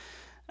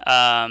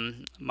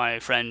 My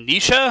friend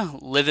Nisha,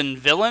 Livin'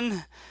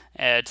 Villain,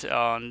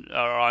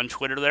 on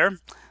Twitter there.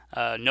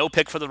 No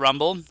pick for the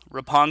Rumble.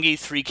 Roppongi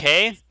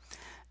 3K.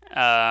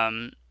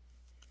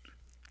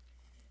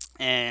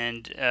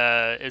 and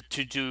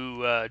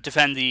to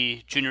defend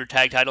the junior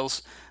tag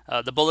titles.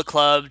 The Bullet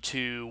Club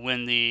to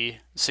win the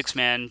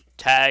six-man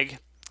tag.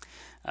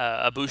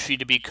 Ibushi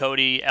to beat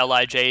Cody,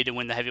 LIJ to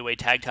win the heavyweight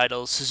tag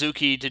titles,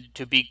 Suzuki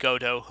to beat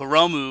Goto,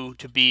 Hiromu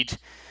to beat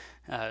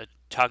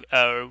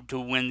to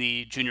win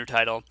the junior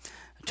title,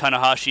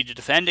 Tanahashi to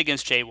defend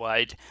against Jay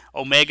White,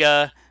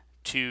 Omega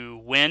to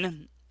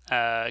win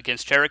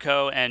against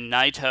Jericho, and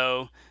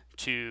Naito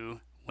to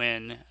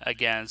win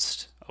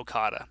against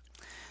Okada.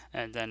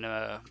 And then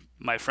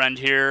my friend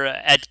here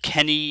at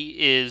Kenny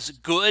is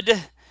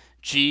good,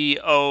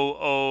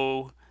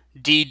 GOODDD.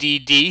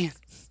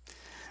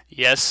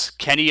 Yes,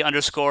 Kenny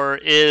underscore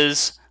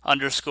is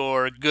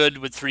underscore good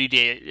with three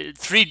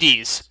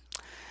Ds.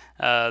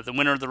 The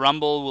winner of the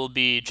Rumble will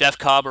be Jeff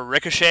Cobb or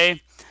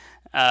Ricochet.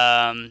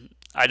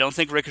 I don't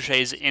think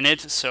Ricochet is in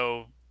it,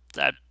 so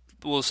that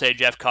we'll say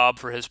Jeff Cobb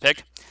for his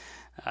pick.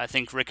 I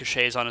think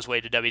Ricochet is on his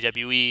way to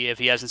WWE. If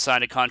he hasn't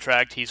signed a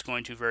contract, he's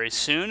going to very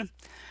soon.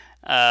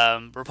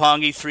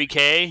 Roppongi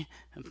 3K,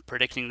 I'm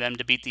predicting them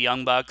to beat the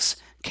Young Bucks.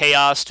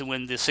 Chaos to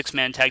win the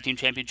six-man tag team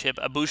championship.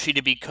 Ibushi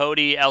to beat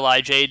Cody.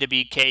 LIJ to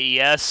beat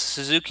KES.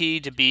 Suzuki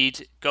to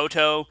beat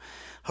Goto.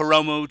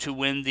 Hiromu to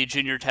win the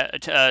junior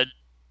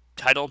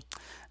title.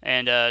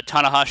 And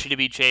Tanahashi to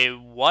beat Jay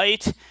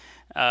White.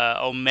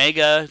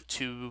 Omega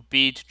to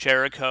beat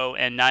Jericho.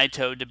 And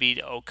Naito to beat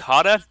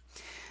Okada.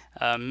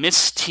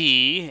 Miss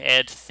T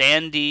at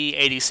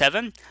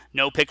Thandy87.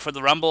 No pick for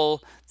the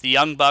Rumble. The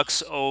Young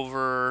Bucks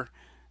over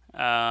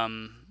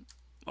Roppongi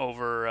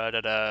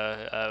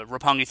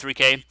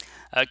 3K.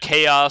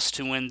 Chaos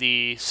to win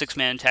the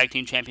six-man tag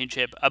team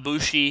championship.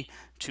 Ibushi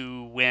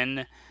to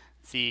win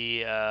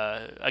the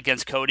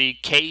against Cody.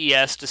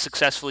 KES to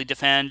successfully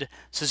defend.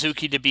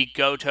 Suzuki to beat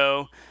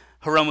Goto.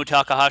 Hiromu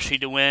Takahashi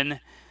to win.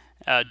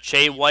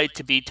 Jay White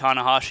to beat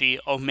Tanahashi.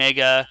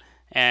 Omega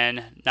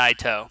and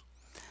Naito.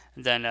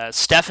 And then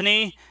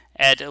Stephanie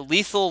at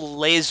Lethal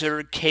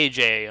Laser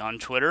KJ on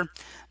Twitter.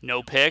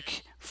 No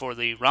pick for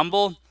the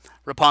Rumble.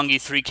 Roppongi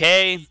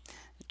 3K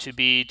to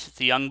beat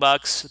the Young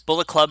Bucks.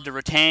 Bullet Club to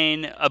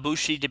retain.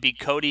 Ibushi to beat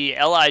Cody.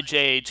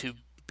 LIJ to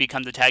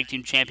become the tag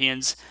team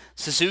champions.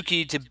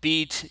 Suzuki to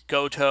beat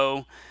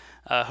Goto.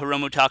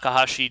 Hiromu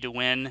Takahashi to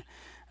win.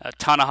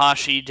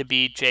 Tanahashi to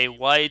beat Jay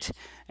White.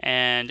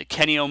 And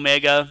Kenny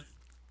Omega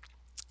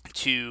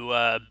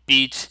to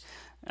beat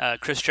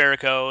Chris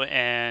Jericho.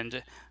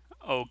 And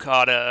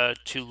Okada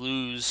to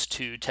lose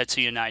to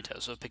Tetsuya Naito.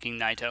 So picking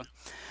Naito.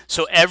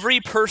 So every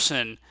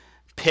person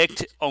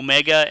picked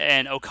Omega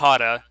and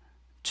Okada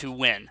to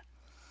win.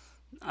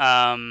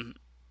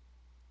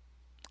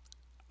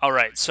 All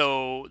right,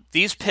 so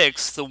these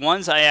picks, the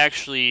ones I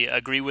actually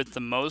agree with the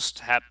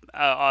most,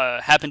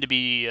 happen to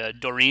be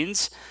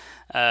Doreen's,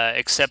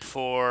 except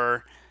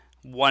for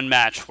one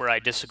match where I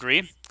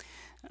disagree.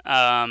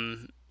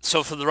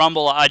 So for the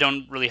Rumble, I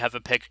don't really have a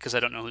pick because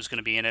I don't know who's going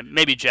to be in it.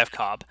 Maybe Jeff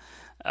Cobb.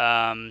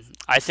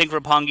 I think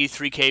Roppongi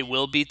 3K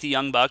will beat the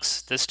Young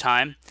Bucks this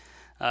time.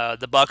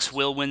 The Bucks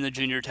will win the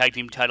junior tag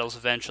team titles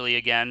eventually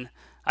again.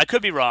 I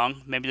could be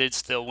wrong. Maybe they'd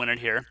still win it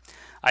here.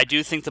 I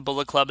do think the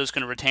Bullet Club is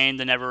going to retain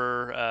the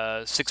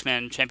Never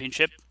six-man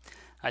championship.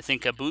 I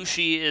think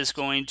Ibushi is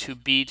going to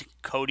beat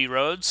Cody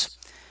Rhodes.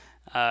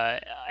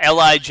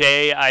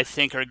 LIJ, I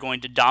think, are going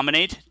to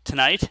dominate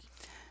tonight,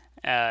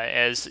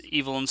 as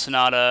Evil and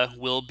Sonata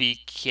will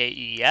beat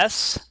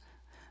KES.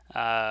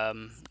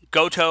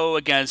 Goto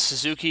against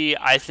Suzuki,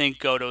 I think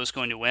Goto is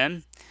going to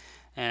win.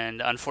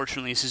 And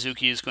unfortunately,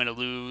 Suzuki is going to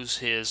lose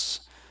his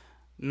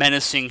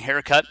menacing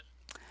haircut.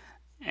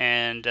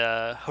 And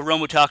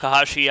Hiromu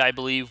Takahashi, I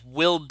believe,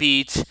 will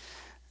beat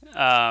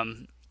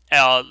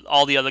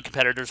all the other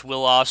competitors: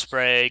 Will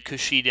Ospreay,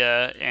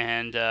 Kushida,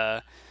 and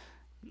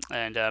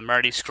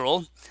Marty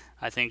Scurll.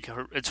 I think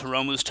it's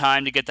Hiromu's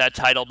time to get that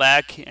title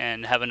back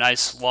and have a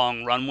nice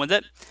long run with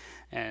it.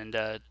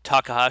 And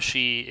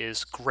Takahashi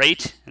is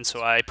great, and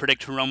so I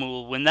predict Hiromu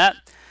will win that.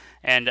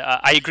 And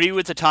I agree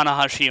with the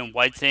Tanahashi and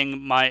White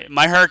thing.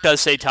 My heart does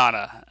say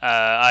Tana.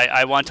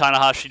 I want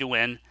Tanahashi to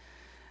win.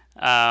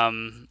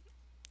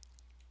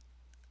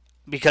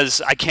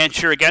 Because I can't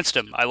cheer against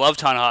him. I love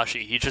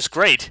Tanahashi. He's just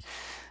great.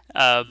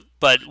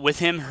 But with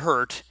him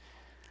hurt,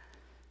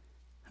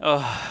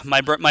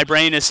 my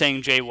brain is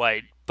saying Jay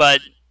White.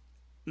 But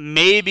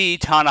maybe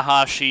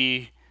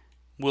Tanahashi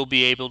will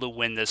be able to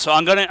win this. So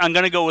I'm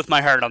gonna go with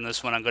my heart on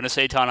this one. I'm gonna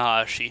say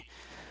Tanahashi.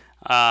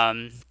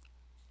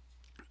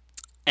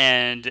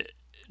 And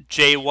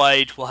Jay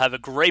White will have a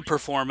great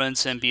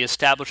performance and be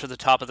established at the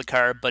top of the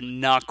card, but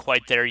not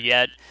quite there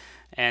yet.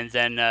 And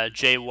then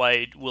Jay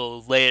White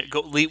will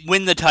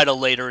win the title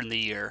later in the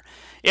year.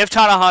 If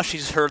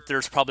Tanahashi's hurt,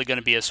 there's probably going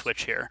to be a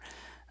switch here.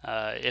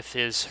 If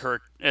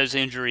his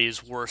injury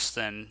is worse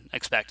than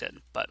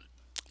expected, but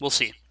we'll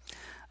see.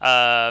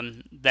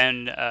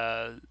 Then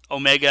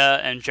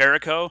Omega and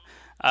Jericho.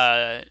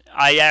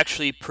 I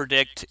actually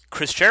predict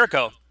Chris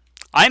Jericho.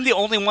 I'm the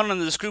only one in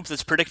this group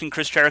that's predicting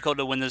Chris Jericho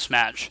to win this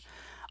match.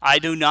 I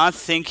do not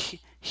think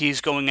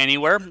he's going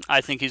anywhere.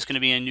 I think he's going to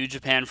be in New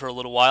Japan for a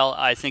little while.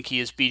 I think he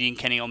is beating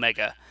Kenny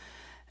Omega.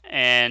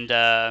 and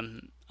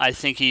I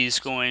think he's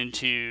going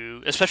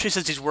to, especially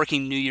since he's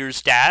working New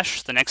Year's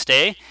Dash the next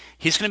day,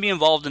 he's going to be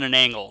involved in an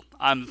angle.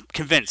 I'm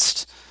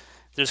convinced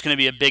there's going to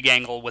be a big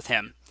angle with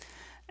him,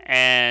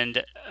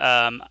 and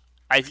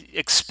I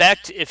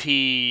expect if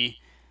he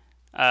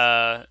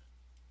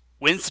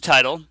wins the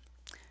title,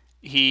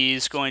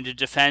 he's going to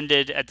defend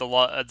it at the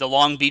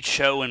Long Beach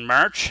show in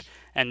March,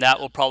 and that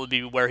will probably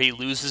be where he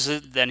loses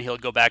it. Then he'll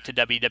go back to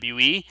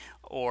WWE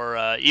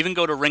or even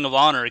go to Ring of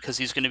Honor because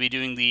he's going to be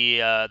doing the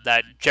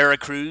that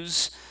Jericho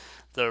Cruise,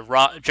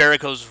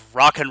 Jericho's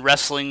Rock and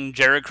Wrestling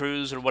Jericho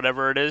Cruise or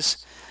whatever it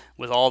is,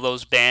 with all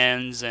those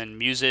bands and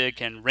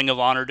music and Ring of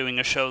Honor doing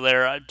a show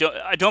there.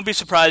 I don't be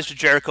surprised if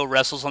Jericho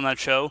wrestles on that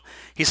show.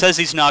 He says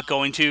he's not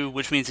going to,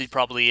 which means he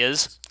probably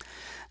is.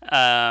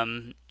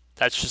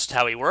 That's just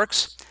how he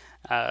works.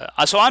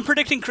 So I'm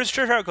predicting Chris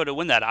Jericho to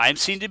win that. I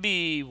seem to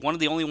be one of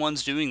the only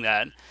ones doing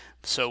that.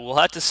 So we'll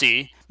have to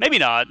see. Maybe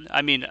not.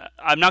 I mean,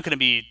 I'm not going to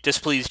be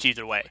displeased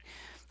either way.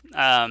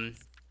 And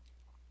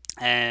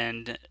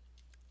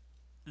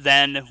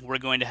then we're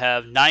going to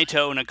have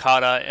Naito and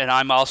Okada, and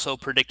I'm also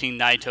predicting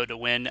Naito to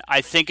win.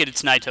 I think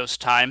it's Naito's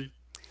time.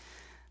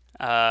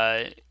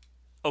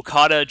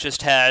 Okada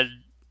just had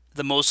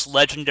the most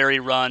legendary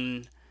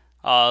run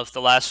of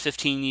the last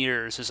 15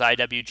 years as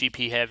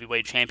IWGP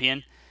Heavyweight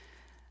Champion,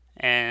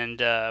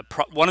 and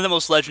one of the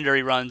most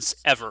legendary runs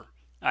ever.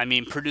 I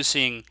mean,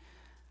 producing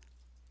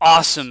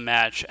awesome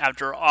match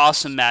after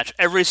awesome match,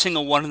 every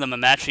single one of them a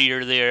match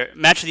of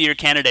the year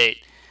candidate.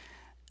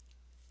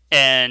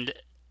 And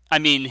I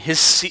mean,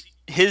 his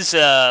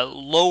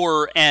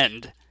lower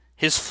end,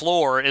 his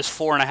floor is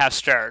 4.5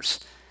 stars.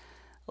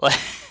 Like,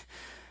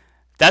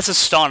 that's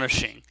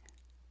astonishing.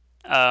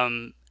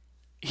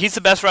 He's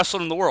the best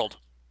wrestler in the world,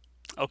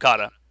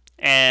 Okada,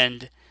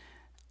 and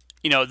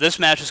this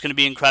match is going to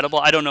be incredible.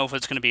 I don't know if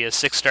it's going to be a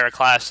 6-star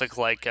classic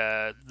like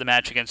the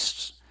match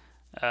against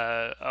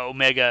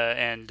Omega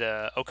and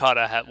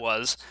Okada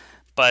was,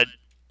 but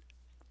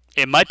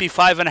it might be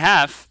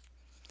 5.5.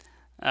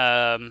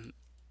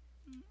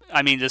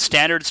 I mean, the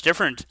standard's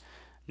different.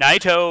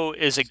 Naito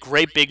is a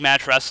great big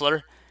match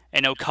wrestler,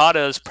 and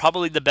Okada is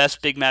probably the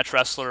best big match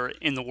wrestler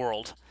in the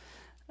world.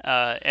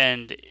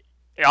 And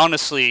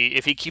honestly,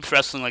 if he keeps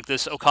wrestling like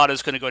this, Okada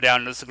is going to go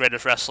down as the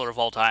greatest wrestler of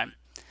all time.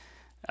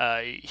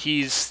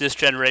 He's this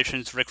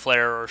generation's Ric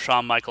Flair or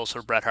Shawn Michaels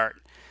or Bret Hart.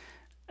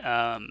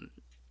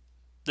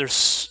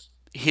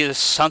 He is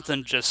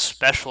something just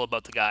special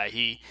about the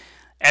guy.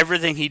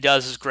 Everything he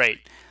does is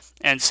great.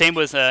 And same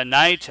with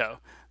Naito.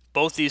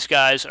 Both these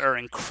guys are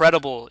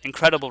incredible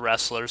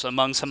wrestlers,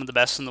 among some of the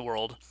best in the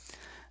world.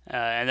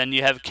 And then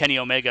you have Kenny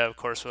Omega, of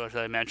course, which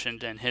I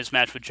mentioned, and his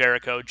match with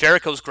Jericho.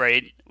 Jericho's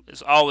great,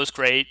 is always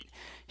great.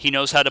 He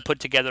knows how to put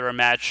together a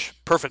match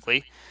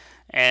perfectly.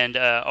 And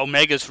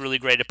Omega's really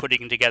great at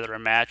putting together a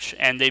match.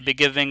 And they've been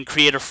given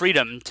creative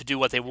freedom to do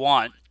what they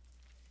want.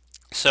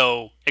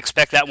 So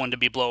expect that one to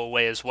be blow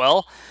away as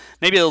well.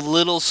 Maybe a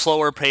little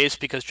slower pace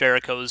because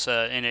Jericho's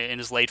in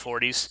his late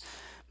 40s.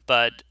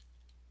 But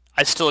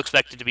I still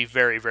expect it to be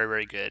very, very,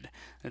 very good.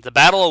 The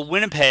Battle of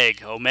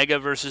Winnipeg, Omega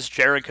versus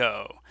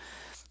Jericho.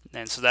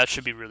 And so that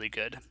should be really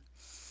good.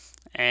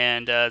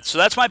 And so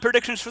that's my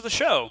predictions for the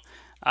show.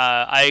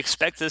 I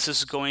expect this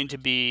is going to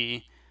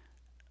be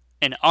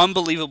an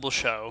unbelievable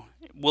show.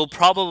 Will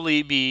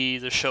probably be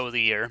the show of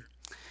the year.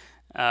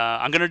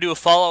 I'm going to do a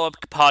follow-up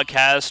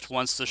podcast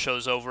once the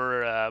show's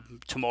over,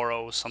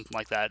 tomorrow, something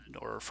like that,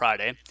 or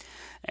Friday.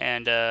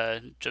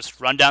 And just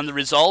run down the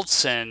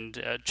results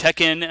and check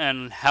in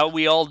on how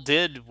we all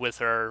did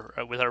with our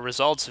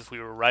results, if we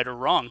were right or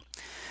wrong.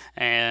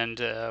 And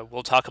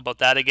we'll talk about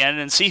that again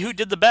and see who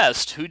did the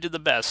best.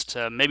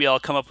 Maybe I'll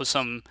come up with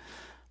some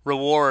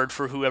reward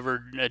for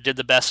whoever did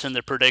the best in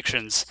their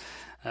predictions.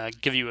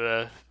 Give you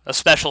a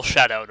special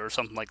shout out or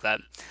something like that,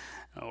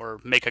 or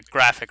make a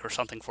graphic or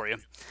something for you.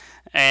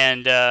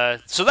 And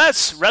so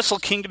that's Wrestle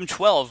Kingdom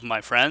 12, my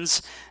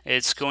friends.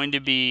 It's going to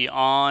be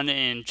on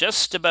in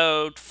just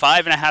about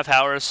 5.5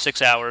 hours,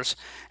 6 hours.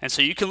 And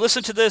so you can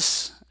listen to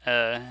this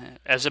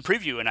as a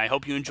preview, and I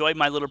hope you enjoyed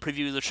my little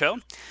preview of the show.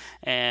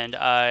 And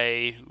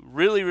I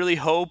really, really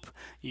hope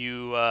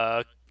you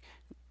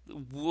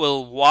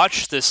will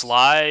watch this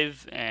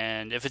live,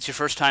 and if it's your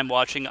first time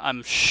watching,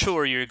 I'm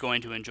sure you're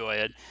going to enjoy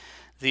it.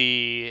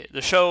 The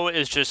show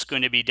is just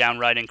going to be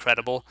downright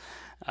incredible.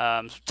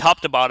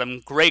 Top to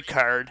bottom, great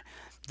card.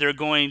 They're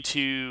going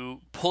to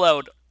pull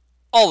out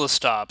all the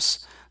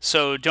stops.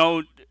 So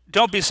don't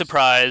be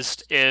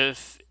surprised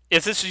if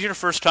this is your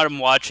first time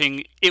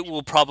watching. It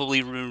will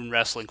probably ruin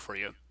wrestling for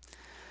you.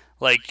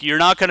 Like, you're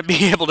not going to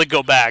be able to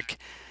go back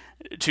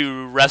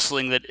to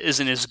wrestling that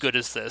isn't as good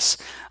as this.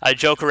 I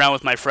joke around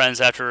with my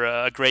friends after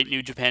a great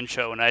New Japan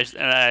show, and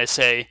I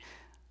say,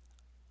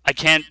 I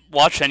can't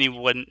watch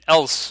anyone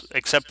else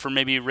except for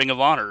maybe Ring of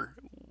Honor.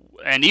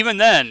 And even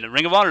then,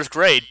 Ring of Honor is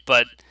great,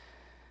 but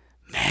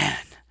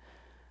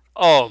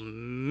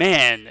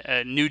man,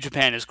 New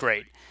Japan is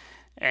great.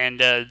 And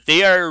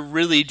they are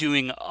really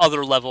doing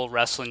other level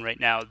wrestling right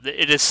now.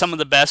 It is some of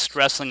the best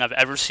wrestling I've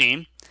ever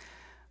seen.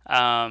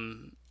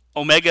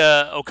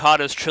 Omega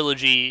Okada's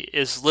trilogy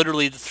is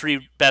literally the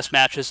 3 best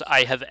matches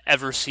I have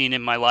ever seen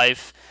in my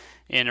life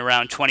in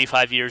around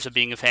 25 years of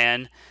being a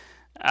fan.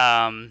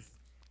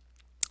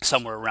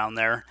 Somewhere around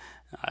there.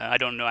 I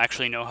don't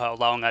actually know how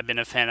long I've been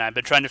a fan. I've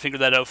been trying to figure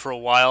that out for a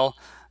while.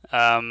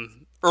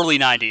 Early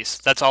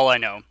 90s. That's all I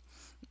know.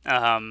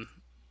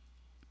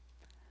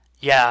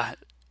 Yeah,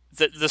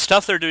 the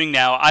stuff they're doing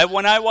now.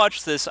 When I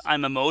watch this,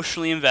 I'm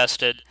emotionally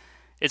invested.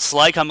 It's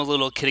like I'm a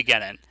little kid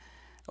again.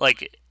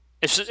 Like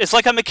it's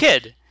like I'm a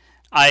kid.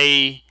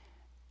 I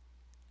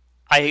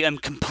am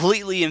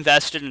completely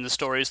invested in the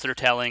stories they're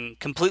telling.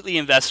 Completely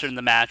invested in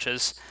the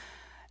matches.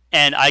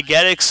 And I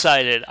get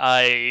excited.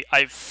 I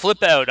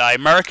flip out. I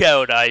mark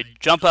out. I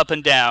jump up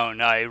and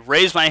down. I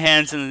raise my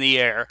hands in the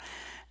air.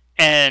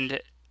 And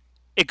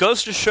it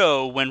goes to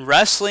show when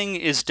wrestling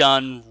is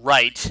done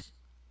right,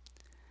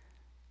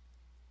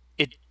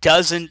 it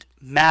doesn't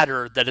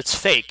matter that it's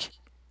fake.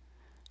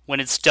 When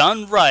it's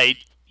done right,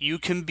 you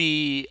can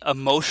be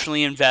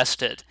emotionally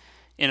invested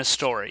in a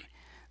story.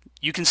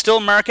 You can still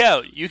mark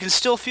out. You can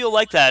still feel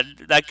like that.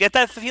 Get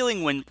that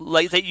feeling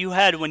that you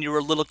had when you were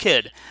a little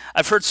kid.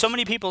 I've heard so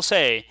many people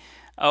say,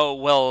 "Oh,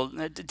 well,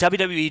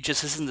 WWE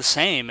just isn't the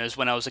same as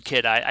when I was a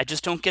kid. I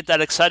just don't get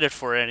that excited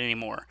for it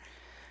anymore."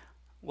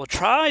 Well,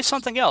 try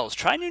something else.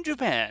 Try New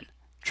Japan.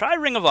 Try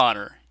Ring of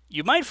Honor.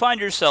 You might find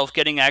yourself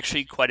getting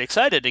actually quite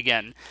excited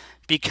again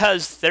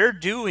because they're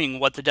doing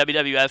what the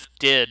WWF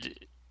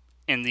did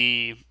in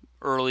the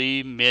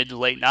early, mid,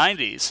 late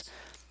 90s.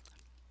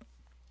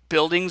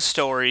 Building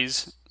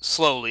stories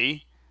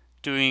slowly,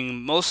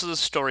 doing most of the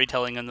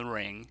storytelling in the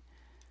ring,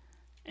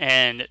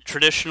 and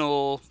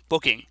traditional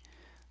booking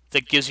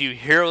that gives you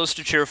heroes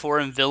to cheer for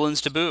and villains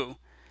to boo.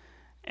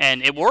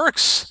 And it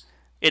works.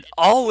 It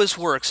always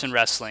works in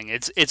wrestling.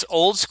 It's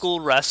old school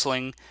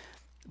wrestling,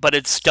 but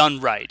it's done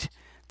right.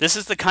 This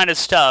is the kind of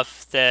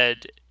stuff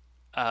that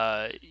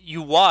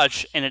you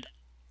watch and it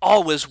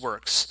always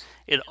works.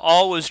 It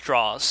always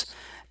draws.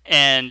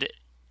 And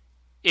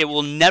it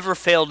will never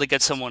fail to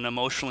get someone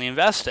emotionally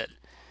invested.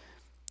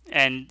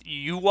 And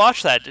you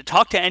watch that.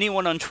 Talk to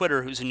anyone on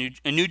Twitter who's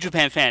a New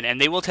Japan fan, and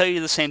they will tell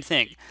you the same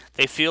thing.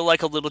 They feel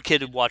like a little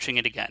kid watching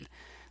it again.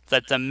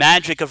 That the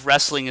magic of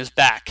wrestling is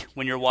back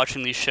when you're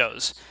watching these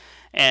shows.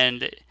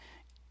 And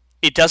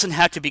it doesn't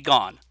have to be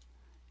gone.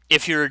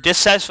 If you're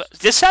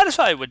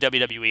dissatisfied with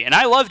WWE, and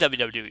I love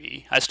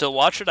WWE, I still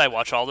watch it. I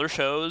watch all their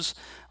shows,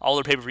 all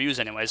their pay-per-views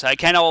anyways. I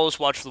can't always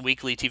watch the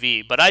weekly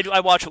TV, but I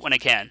watch it when I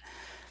can.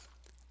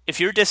 If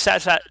you're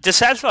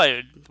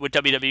dissatisfied with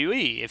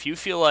WWE, if you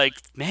feel like,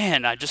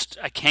 man, I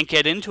can't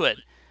get into it,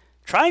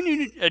 try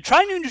New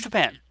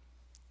Japan.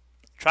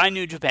 Try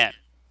New Japan.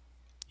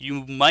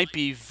 You might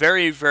be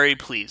very, very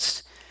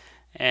pleased.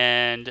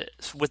 And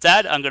with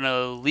that, I'm going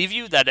to leave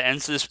you. That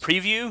ends this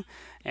preview.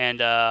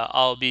 And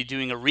I'll be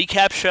doing a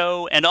recap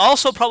show and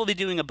also probably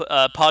doing a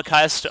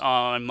podcast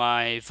on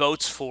my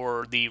votes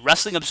for the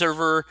Wrestling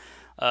Observer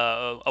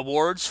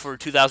Awards for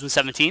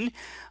 2017.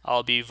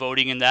 I'll be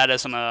voting in that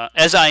as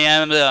I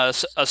am a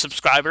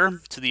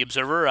subscriber to the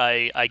Observer.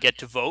 I get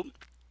to vote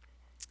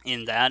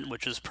in that,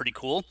 which is pretty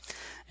cool.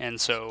 And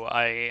so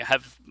I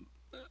have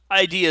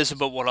ideas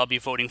about what I'll be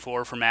voting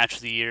for Match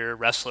of the Year,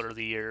 Wrestler of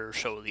the Year,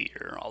 Show of the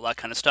Year, all that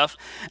kind of stuff.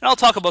 And I'll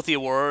talk about the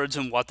awards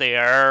and what they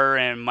are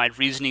and my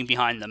reasoning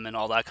behind them and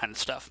all that kind of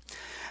stuff.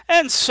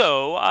 And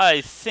so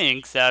I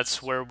think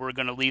that's where we're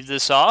going to leave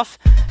this off.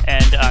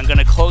 And I'm going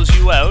to close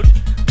you out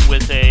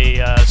with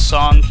a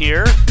song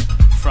here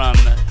from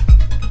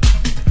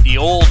the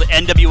old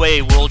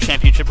NWA World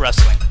Championship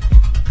Wrestling.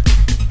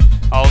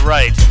 All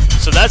right.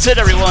 So that's it,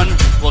 everyone.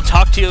 We'll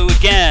talk to you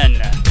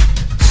again